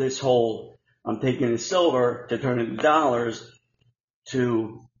 Before this whole, I'm taking the silver to turn into dollars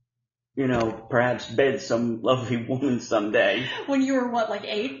to, perhaps bed some lovely woman someday. When you were, what, like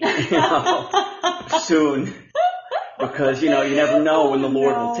 8? Soon. Because, you never know when the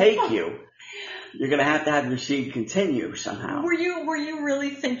Lord will take you. You're going to have your seed continue somehow. Were you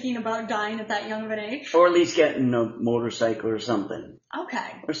really thinking about dying at that young of an age? Or at least getting a motorcycle or something.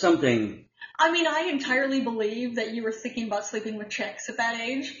 Okay. Or something. I mean, I entirely believe that you were thinking about sleeping with chicks at that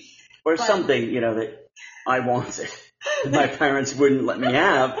age. Or something, that I wanted. My parents wouldn't let me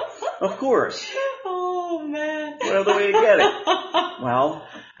have. Of course. Oh, man. What other way to get it? Well,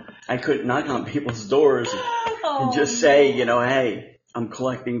 I couldn't knock on people's doors and just say, hey, I'm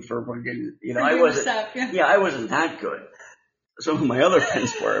collecting for fucking, I wasn't, I wasn't that good. Some of my other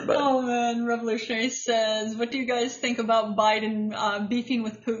friends were, but. Oh man, Revolutionary says, what do you guys think about Biden beefing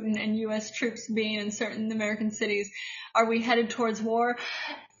with Putin and U.S. troops being in certain American cities? Are we headed towards war?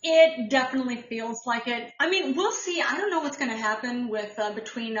 It definitely feels like it. I mean, we'll see. I don't know what's going to happen with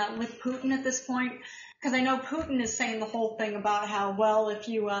Putin at this point, because I know Putin is saying the whole thing about how, well, if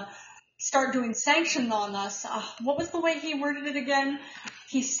you start doing sanctions on us, what was the way he worded it again?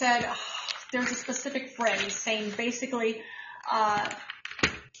 He said, there's a specific phrase saying basically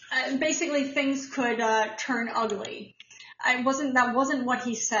things could turn ugly. That wasn't what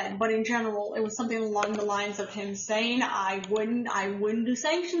he said, but in general, it was something along the lines of him saying, I wouldn't do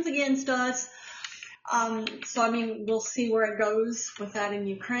sanctions against us. So I mean, we'll see where it goes with that in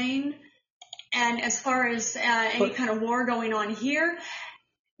Ukraine. And as far as any kind of war going on here,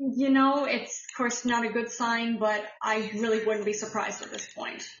 it's of course not a good sign, but I really wouldn't be surprised at this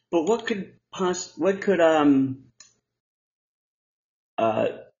point. But what could Putin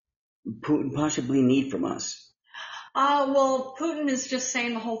possibly need from us? Well, Putin is just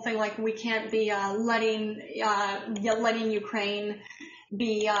saying the whole thing like we can't be letting Ukraine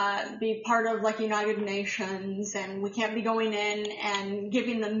be part of like United Nations, and we can't be going in and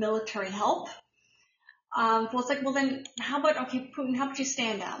giving them military help. Well, it's like, well then, how about Putin? How about you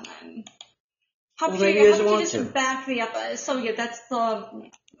stand down then? How about you just back the up? So yeah,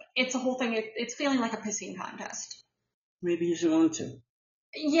 it's a whole thing. It's feeling like a pissing contest. Maybe he doesn't want to.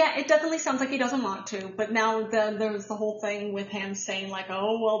 Yeah, it definitely sounds like he doesn't want to, but now there's the whole thing with him saying like,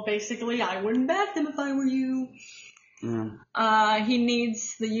 oh, well, basically, I wouldn't back them if I were you. Mm. He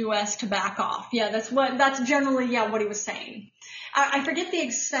needs the U.S. to back off. Yeah, that's generally, what he was saying. I forget the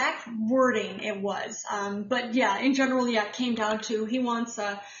exact wording it was, but yeah, in general, it came down to he wants,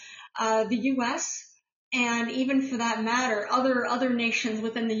 the U.S. and even for that matter, other nations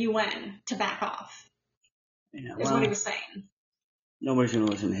within the UN to back off. Yeah, is what he was saying. Nobody's going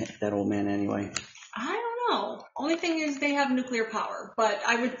to listen to that old man anyway. I don't know. Only thing is they have nuclear power, but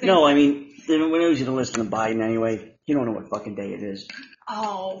I would think... No, I mean, nobody's going to listen to Biden anyway. You don't know what fucking day it is.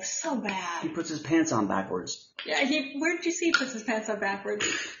 Oh, so bad. He puts his pants on backwards. Yeah, where did you see he puts his pants on backwards?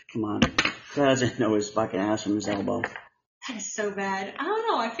 Come on. He doesn't know his fucking ass from his elbow. That is so bad. I don't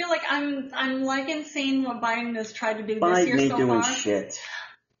know. I feel like I'm liking seeing what Biden has tried to do this Biden year so ain't doing far. shit.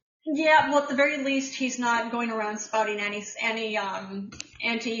 Yeah, well, at the very least, he's not going around spouting any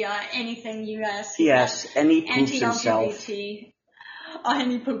anything U.S. Yes, and he poops himself. Anti-LGBT.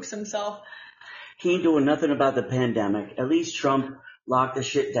 And he poops himself. He ain't doing nothing about the pandemic. At least Trump locked the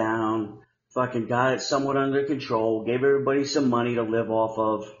shit down, fucking got it somewhat under control, gave everybody some money to live off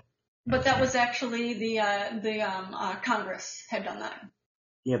of. But that was actually the Congress had done that.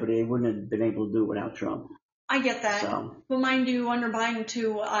 Yeah, but they wouldn't have been able to do it without Trump. I get that. So. But mind you, under Biden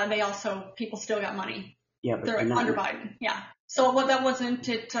too, people still got money. Yeah, but they're under Biden. Yeah. So that wasn't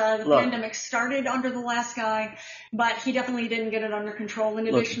it. The pandemic started under the last guy, but he definitely didn't get it under control. In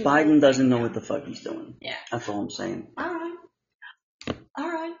addition, Biden doesn't know what the fuck he's doing. Yeah. That's all I'm saying. All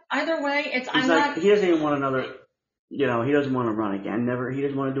right. Either way, he doesn't even want another. He doesn't want to run again. He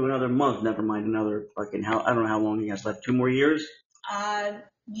doesn't want to do another month. Never mind another fucking I don't know how long he has left. 2 more years?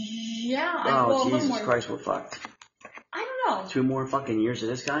 Yeah. Oh, Jesus Christ, we're fucked. I don't know. 2 more fucking years of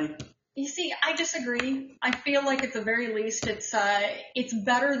this guy? You see, I disagree. I feel like at the very least it's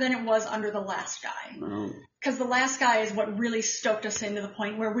better than it was under the last guy. Because the last guy is what really stoked us into the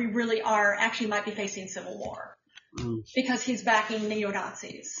point where we really might be facing civil war. Because he's backing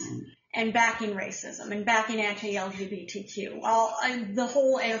neo-Nazis. And backing racism, and backing anti-LGBTQ, and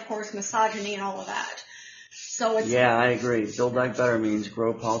of course, misogyny and all of that. So it's... Yeah, I agree. Build Back Better means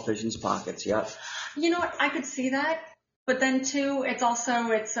grow politicians' pockets, yep. You know what, I could see that, but then too, it's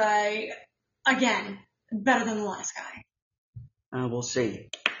again, better than the last guy. We'll see.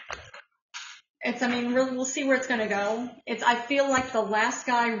 We'll see where it's gonna go. I feel like the last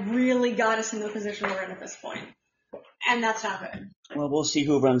guy really got us into the position we're in at this point. And that's not good. Well, we'll see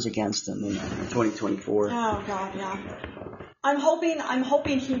who runs against him in 2024. Oh God, yeah. I'm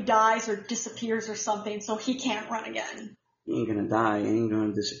hoping he dies or disappears or something so he can't run again. He ain't gonna die. He ain't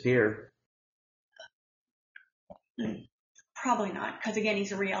gonna disappear. Probably not, because again,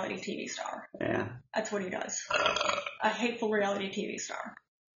 he's a reality TV star. Yeah. That's what he does. A hateful reality TV star.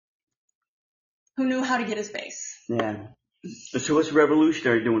 Who knew how to get his base. Yeah. So what's the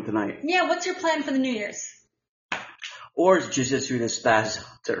Revolutionary doing tonight? Yeah, what's your plan for the New Year's? Or is Jiu-Jitsu the Spaz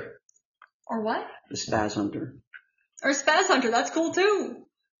Hunter? Or what? The Spaz Hunter. Or Spaz Hunter, that's cool too.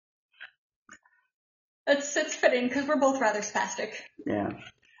 It's fitting, because we're both rather spastic. Yeah.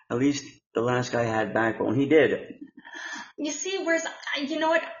 At least the last guy had backbone. He did. You see, whereas, you know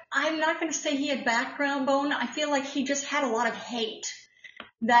what, I'm not going to say he had background bone. I feel like he just had a lot of hate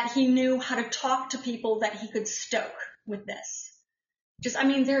that he knew how to talk to people that he could stoke with this.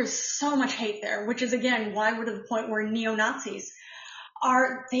 There's so much hate there, which is again why we're to the point where neo-Nazis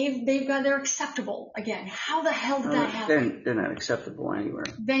they're acceptable again. How the hell did that happen? They're not acceptable anywhere.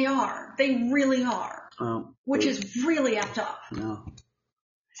 They are. They really are. Which is really effed up. No.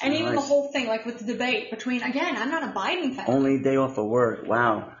 And even the whole thing, like with the debate between, again, I'm not a Biden fan. Only day off of work.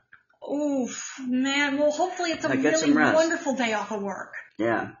 Wow. Oof, man. Well, hopefully it's a really wonderful day off of work.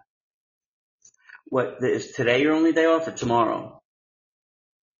 Yeah. What, is today your only day off or tomorrow?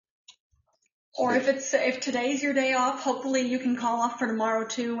 Or if today's your day off, hopefully you can call off for tomorrow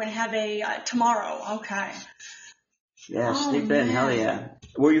too and have a tomorrow. Okay. Yeah, sleep in. Hell yeah.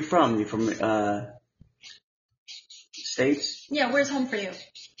 Where are you from? You from States? Yeah. Where's home for you?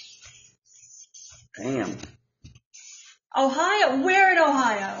 Damn. Ohio. Where in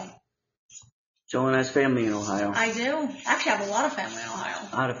Ohio? Joan has family in Ohio. I do. Actually, I have a lot of family in Ohio.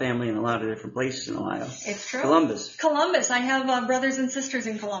 A lot of family in a lot of different places in Ohio. It's true. Columbus. I have brothers and sisters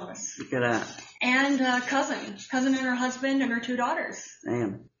in Columbus. Look at that. And cousin and her husband and her 2 daughters.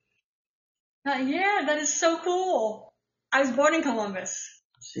 Damn. Yeah, that is so cool. I was born in Columbus.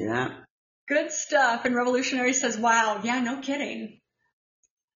 See that? Good stuff. And Revolutionary says, wow. Yeah, no kidding.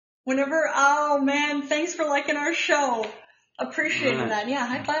 Oh man, thanks for liking our show. Appreciating that. Yeah,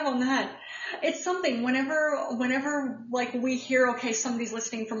 high five on that. It's something whenever like we hear, okay, somebody's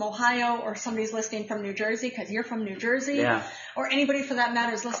listening from Ohio or somebody's listening from New Jersey because you're from New Jersey. Yeah. Or anybody for that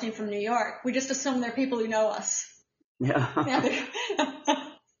matter is listening from New York. We just assume they're people who know us. Yeah.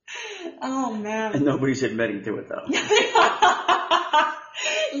 Oh man. And nobody's admitting to it though.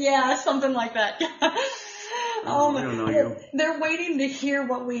 Yeah, something like that. I don't know you. They're waiting to hear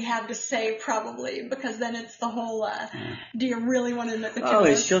what we have to say, probably, because then it's the whole, do you really want to admit that you're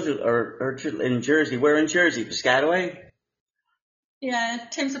his children are in Jersey. Where in Jersey? Piscataway? Yeah,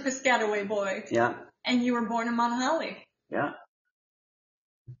 Tim's a Piscataway boy. Yeah. And you were born in Mount Holly. Yeah.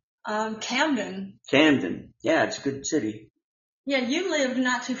 Camden. Camden. Yeah, it's a good city. Yeah, you live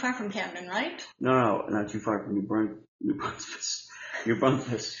not too far from Camden, right? No, not too far from New Brunswick. New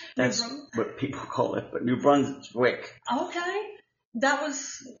Brunswick. That's what people call it, but New Brunswick. Okay. That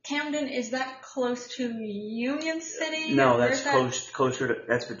was Camden. Is that close to Union City? No, that's closer to.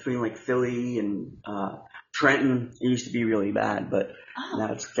 That's between like Philly and Trenton. It used to be really bad, but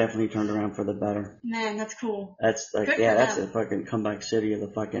now it's definitely turned around for the better. Man, that's cool. That's like that's a fucking comeback city of the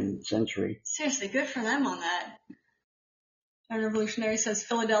fucking century. Seriously, good for them on that. Our revolutionary says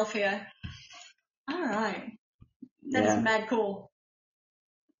Philadelphia. All right, that is mad cool.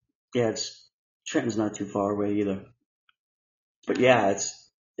 Yeah, Trenton's not too far away either. But yeah,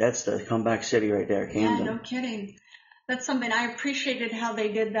 that's the comeback city right there, Camden. Yeah, no kidding. That's something I appreciated how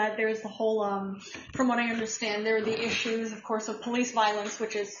they did that. There's the whole, from what I understand, there are the issues, of course, of police violence,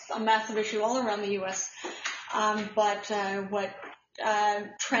 which is a massive issue all around the U.S. But what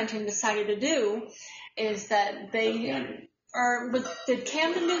Trenton decided to do is that they did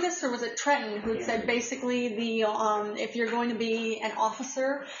Camden do this, or was it Trenton who said basically if you're going to be an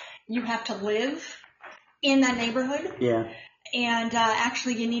officer, you have to live in that neighborhood. Yeah. And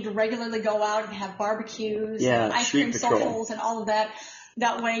actually, you need to regularly go out and have barbecues and ice cream socials and all of that.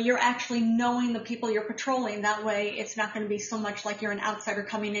 That way, you're actually knowing the people you're patrolling. That way, it's not going to be so much like you're an outsider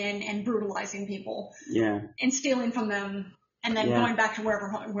coming in and brutalizing people. Yeah. And stealing from them and then going back to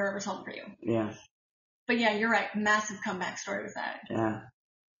wherever's home for you. Yeah. But yeah, you're right. Massive comeback story with that. Yeah.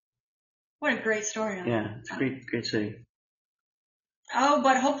 What a great story. Yeah, it's a great city. Oh,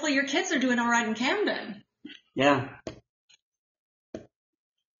 but hopefully your kids are doing all right in Camden. Yeah.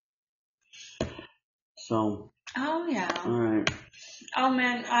 So. Oh yeah. All right. Oh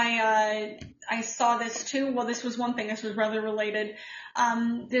man, I saw this too. Well, this was one thing. This was rather related.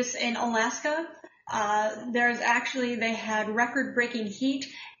 This in Alaska. They had record-breaking heat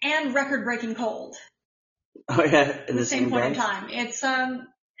and record-breaking cold. Oh yeah, in the same point in time.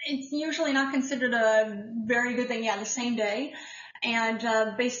 It's usually not considered a very good thing. Yeah, the same day.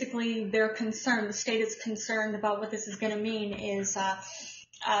 And basically, the state is concerned about what this is going to mean is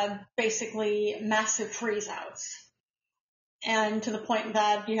basically massive freeze-outs. And to the point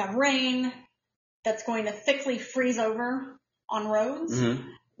that you have rain that's going to thickly freeze over on roads,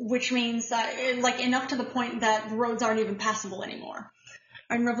 which means like enough to the point that roads aren't even passable anymore.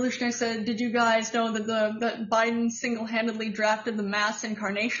 And Revolutionary said, did you guys know that Biden single-handedly drafted the mass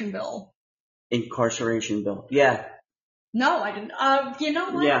incarceration bill? Incarceration bill. Yeah. No, I didn't. You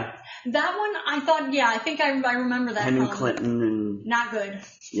know what? Yeah. That one, I thought, I think I remember that. Henry Clinton and. Not good.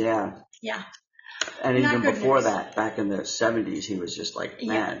 Yeah. Yeah. And even before that, back in the 70s, he was just like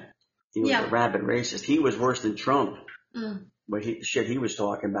mad. He was a rabid racist. He was worse than Trump. But he was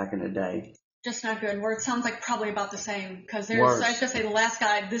talking back in the day. Just not good. Where it sounds like probably about the same. Because I was going to say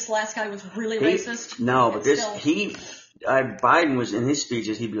this last guy was really racist. No, but Biden was in his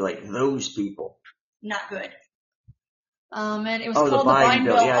speeches, he'd be like, those people. Not good. And it was called the Biden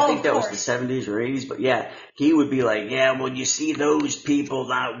bill. Yeah, I think that was the 70s or 80s. But yeah, he would be like, well, you see those people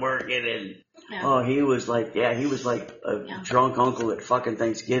not working and. Yeah. He was like a drunk uncle at fucking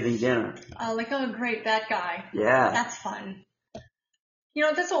Thanksgiving dinner. Great, that guy. Yeah. That's fun. You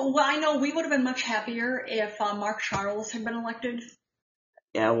know, I know we would have been much happier if Mark Charles had been elected.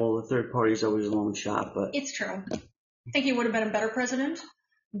 Yeah, well, the third party's always a long shot, but. It's true. I think he would have been a better president,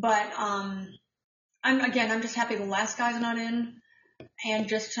 but, I'm just happy the last guy's not in, and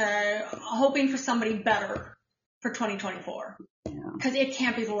just, hoping for somebody better for 2024. Because it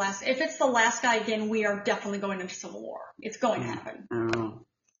can't be the last. If it's the last guy again, we are definitely going into civil war. It's going to happen. I don't know.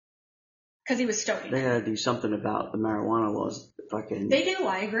 Because he was stoking. They gotta do something about the marijuana laws. They do.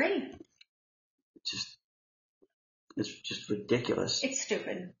 I agree. It's just ridiculous. It's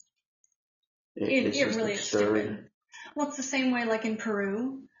stupid. It really is stupid. Well, it's the same way like in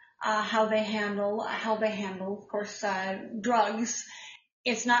Peru, how they handle, of course, drugs.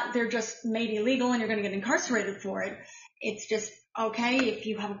 It's not, they're just made illegal and you're going to get incarcerated for it. It's just, okay, if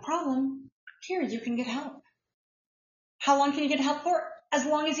you have a problem, here, you can get help. How long can you get help for? As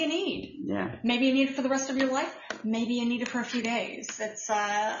long as you need. Yeah. Maybe you need it for the rest of your life. Maybe you need it for a few days. It's,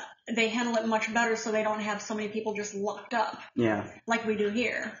 they handle it much better so they don't have so many people just locked up. Yeah. Like we do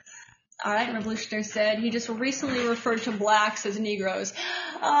here. All right, Revolutionary said he just recently referred to blacks as Negroes.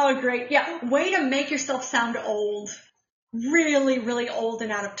 Oh, great. Yeah, way to make yourself sound old. Really, really old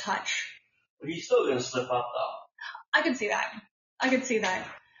and out of touch. But he's still going to slip up, though. I could see that.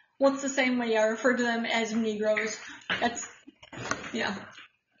 Well, it's the same way I refer to them as Negroes. That's,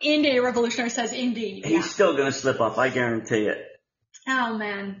 Indeed, Revolutionary says indeed. He's still going to slip up, I guarantee it. Oh,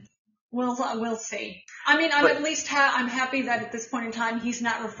 man. We'll see. I mean, I'm happy that at this point in time he's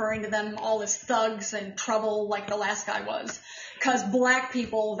not referring to them all as thugs and trouble like the last guy was. Because black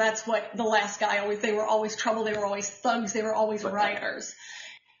people, that's what the last guy always, they were always trouble, they were always thugs, they were always rioters.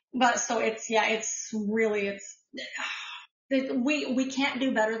 But so we can't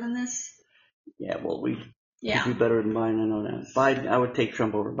do better than this. Yeah, well, we do better than Biden, I know that. Biden, I would take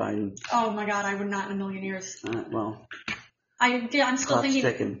Trump over Biden. Oh my God, I would not in a million years. I'm still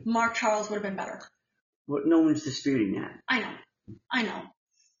thinking Mark Charles would have been better. Well, no one's disputing that. I know.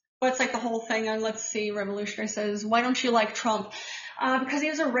 But it's like the whole thing on, let's see, Revolutionary says, why don't you like Trump? Because he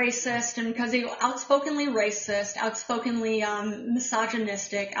was a racist, and because he was outspokenly racist, outspokenly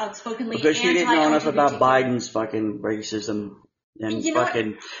misogynistic, outspokenly because she didn't know enough about Biden's fucking racism and he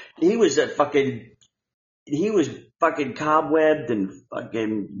was fucking cobwebbed and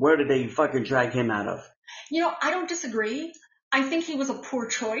fucking, where did they fucking drag him out of? I don't disagree. I think he was a poor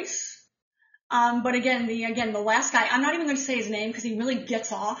choice. But again, the last guy, I'm not even going to say his name because he really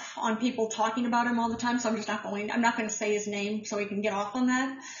gets off on people talking about him all the time. So I'm not going to say his name so he can get off on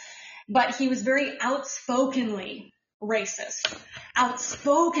that. But he was very outspokenly racist,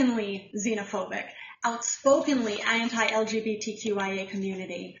 outspokenly xenophobic, outspokenly anti-LGBTQIA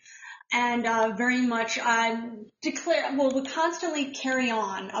community. And very much would constantly carry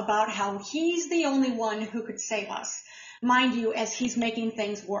on about how he's the only one who could save us. Mind you, as he's making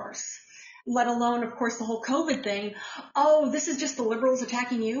things worse. Let alone, of course, the whole COVID thing. Oh, this is just the liberals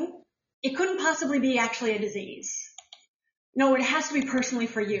attacking you? It couldn't possibly be actually a disease. No, it has to be personally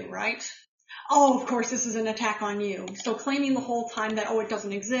for you, right? Oh, of course, this is an attack on you. So claiming the whole time that, it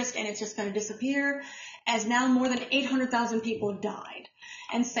doesn't exist and it's just going to disappear, as now more than 800,000 people have died.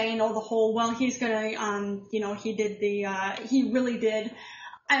 And saying, he's going to, he really did.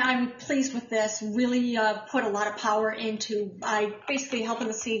 I'm pleased with this, really put a lot of power into basically helping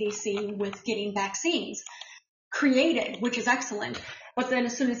the CDC with getting vaccines created, which is excellent. But then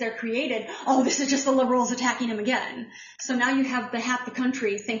as soon as they're created, this is just the liberals attacking him again. So now you have half the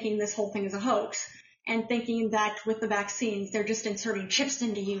country thinking this whole thing is a hoax and thinking that with the vaccines, they're just inserting chips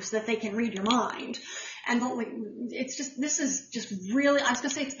into you so that they can read your mind. And this is just really, I was going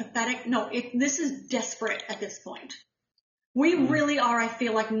to say it's pathetic. No, this is desperate at this point. We really are, I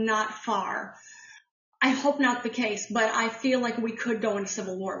feel like, not far. I hope not the case, but I feel like we could go into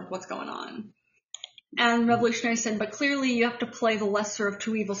civil war with what's going on. And Revolutionary said, but clearly you have to play the lesser of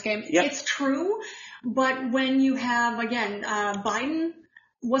two evils game. Yep. It's true, but when you have, again, Biden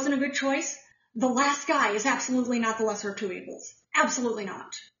wasn't a good choice, the last guy is absolutely not the lesser of two evils. Absolutely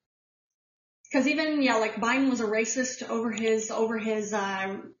not. Because even, Biden was a racist over his,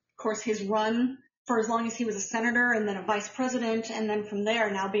 of course, his run for as long as he was a senator and then a vice president, and then from there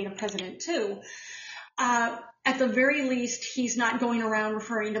now being a president too. At the very least, he's not going around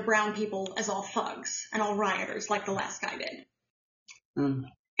referring to brown people as all thugs and all rioters like the last guy did. And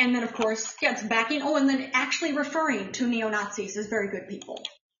then, of course, it's backing, and then actually referring to neo-Nazis as very good people.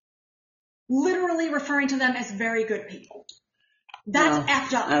 Literally referring to them as very good people. That's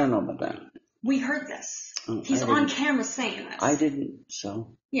effed up. I don't know about that. We heard this. He's on camera saying this. I didn't,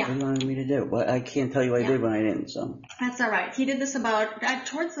 so. Yeah. What do you want me to do? Well, I can't tell you I did when I didn't, so. That's all right. He did this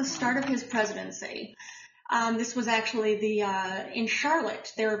towards the start of his presidency. This was actually in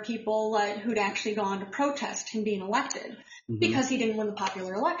Charlotte. There were people who'd actually gone to protest him being elected because he didn't win the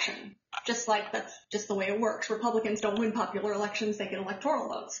popular election. Just like that's just the way it works. Republicans don't win popular elections, they get electoral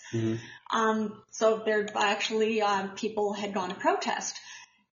votes. So there actually people had gone to protest.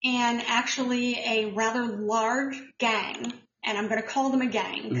 And actually a rather large gang, and I'm going to call them a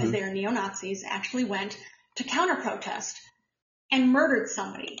gang because they're neo-Nazis, actually went to counter-protest and murdered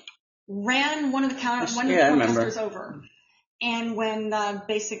somebody. Ran one of the protesters over. And when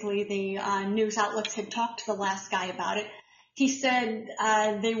basically the news outlets had talked to the last guy about it, he said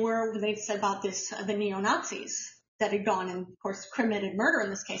they said about the neo-Nazis that had gone and, of course, committed murder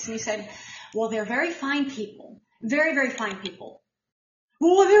in this case. And he said, well, they're very fine people. Very, very fine people.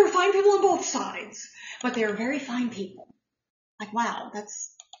 Well, they were fine people on both sides, but they were very fine people. Like, wow,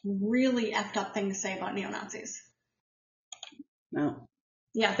 that's really effed up thing to say about neo-Nazis. No.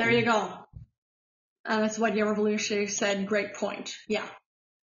 Yeah, there you go. That's what your Revolutionary said. Great point. Yeah.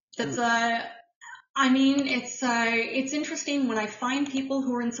 That's, it's interesting when I find people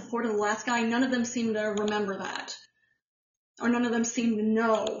who are in support of the last guy, none of them seem to remember that. Or none of them seem to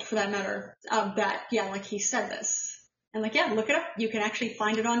know, for that matter, like he said this. And look it up. You can actually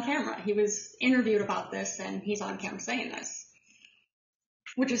find it on camera. He was interviewed about this, and he's on camera saying this.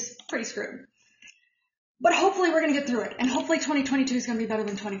 Which is pretty screwed. But hopefully we're going to get through it. And hopefully 2022 is going to be better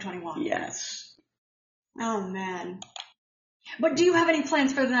than 2021. Yes. Oh, man. But do you have any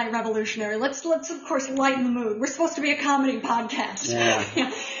plans for the night, Revolutionary? Let's of course lighten the mood. We're supposed to be a comedy podcast.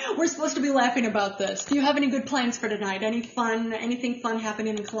 Yeah. We're supposed to be laughing about this. Do you have any good plans for tonight? Anything fun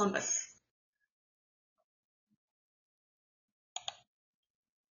happening in Columbus?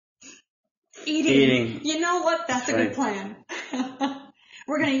 Eating. You know what? That's a good plan.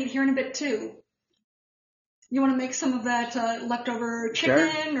 We're going to eat here in a bit too. You want to make some of that leftover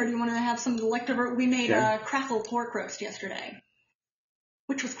chicken, or do you want to have some of the leftover? We made crackle pork roast yesterday,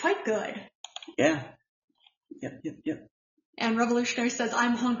 which was quite good. Yeah. Yep. And Revolutionary says,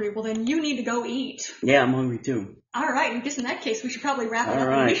 I'm hungry. Well, then you need to go eat. Yeah, I'm hungry too. All right. I guess in that case, we should probably wrap it up. All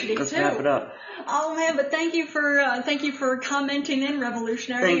right. Let's wrap it up. Oh man, but thank you for commenting in,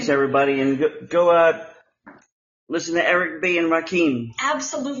 Revolutionary. Thanks everybody, and go listen to Eric B. and Rakim.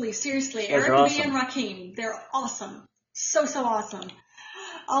 Absolutely, seriously, Eric B. and Rakim, they're awesome, so awesome.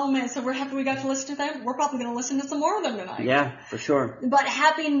 Oh man, so we're happy we got to listen to them. We're probably going to listen to some more of them tonight. Yeah, for sure. But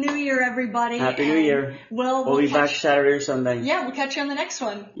Happy New Year, everybody. Happy New Year. We'll be back Saturday or Sunday. Yeah, we'll catch you on the next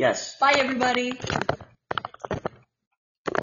one. Yes. Bye, everybody.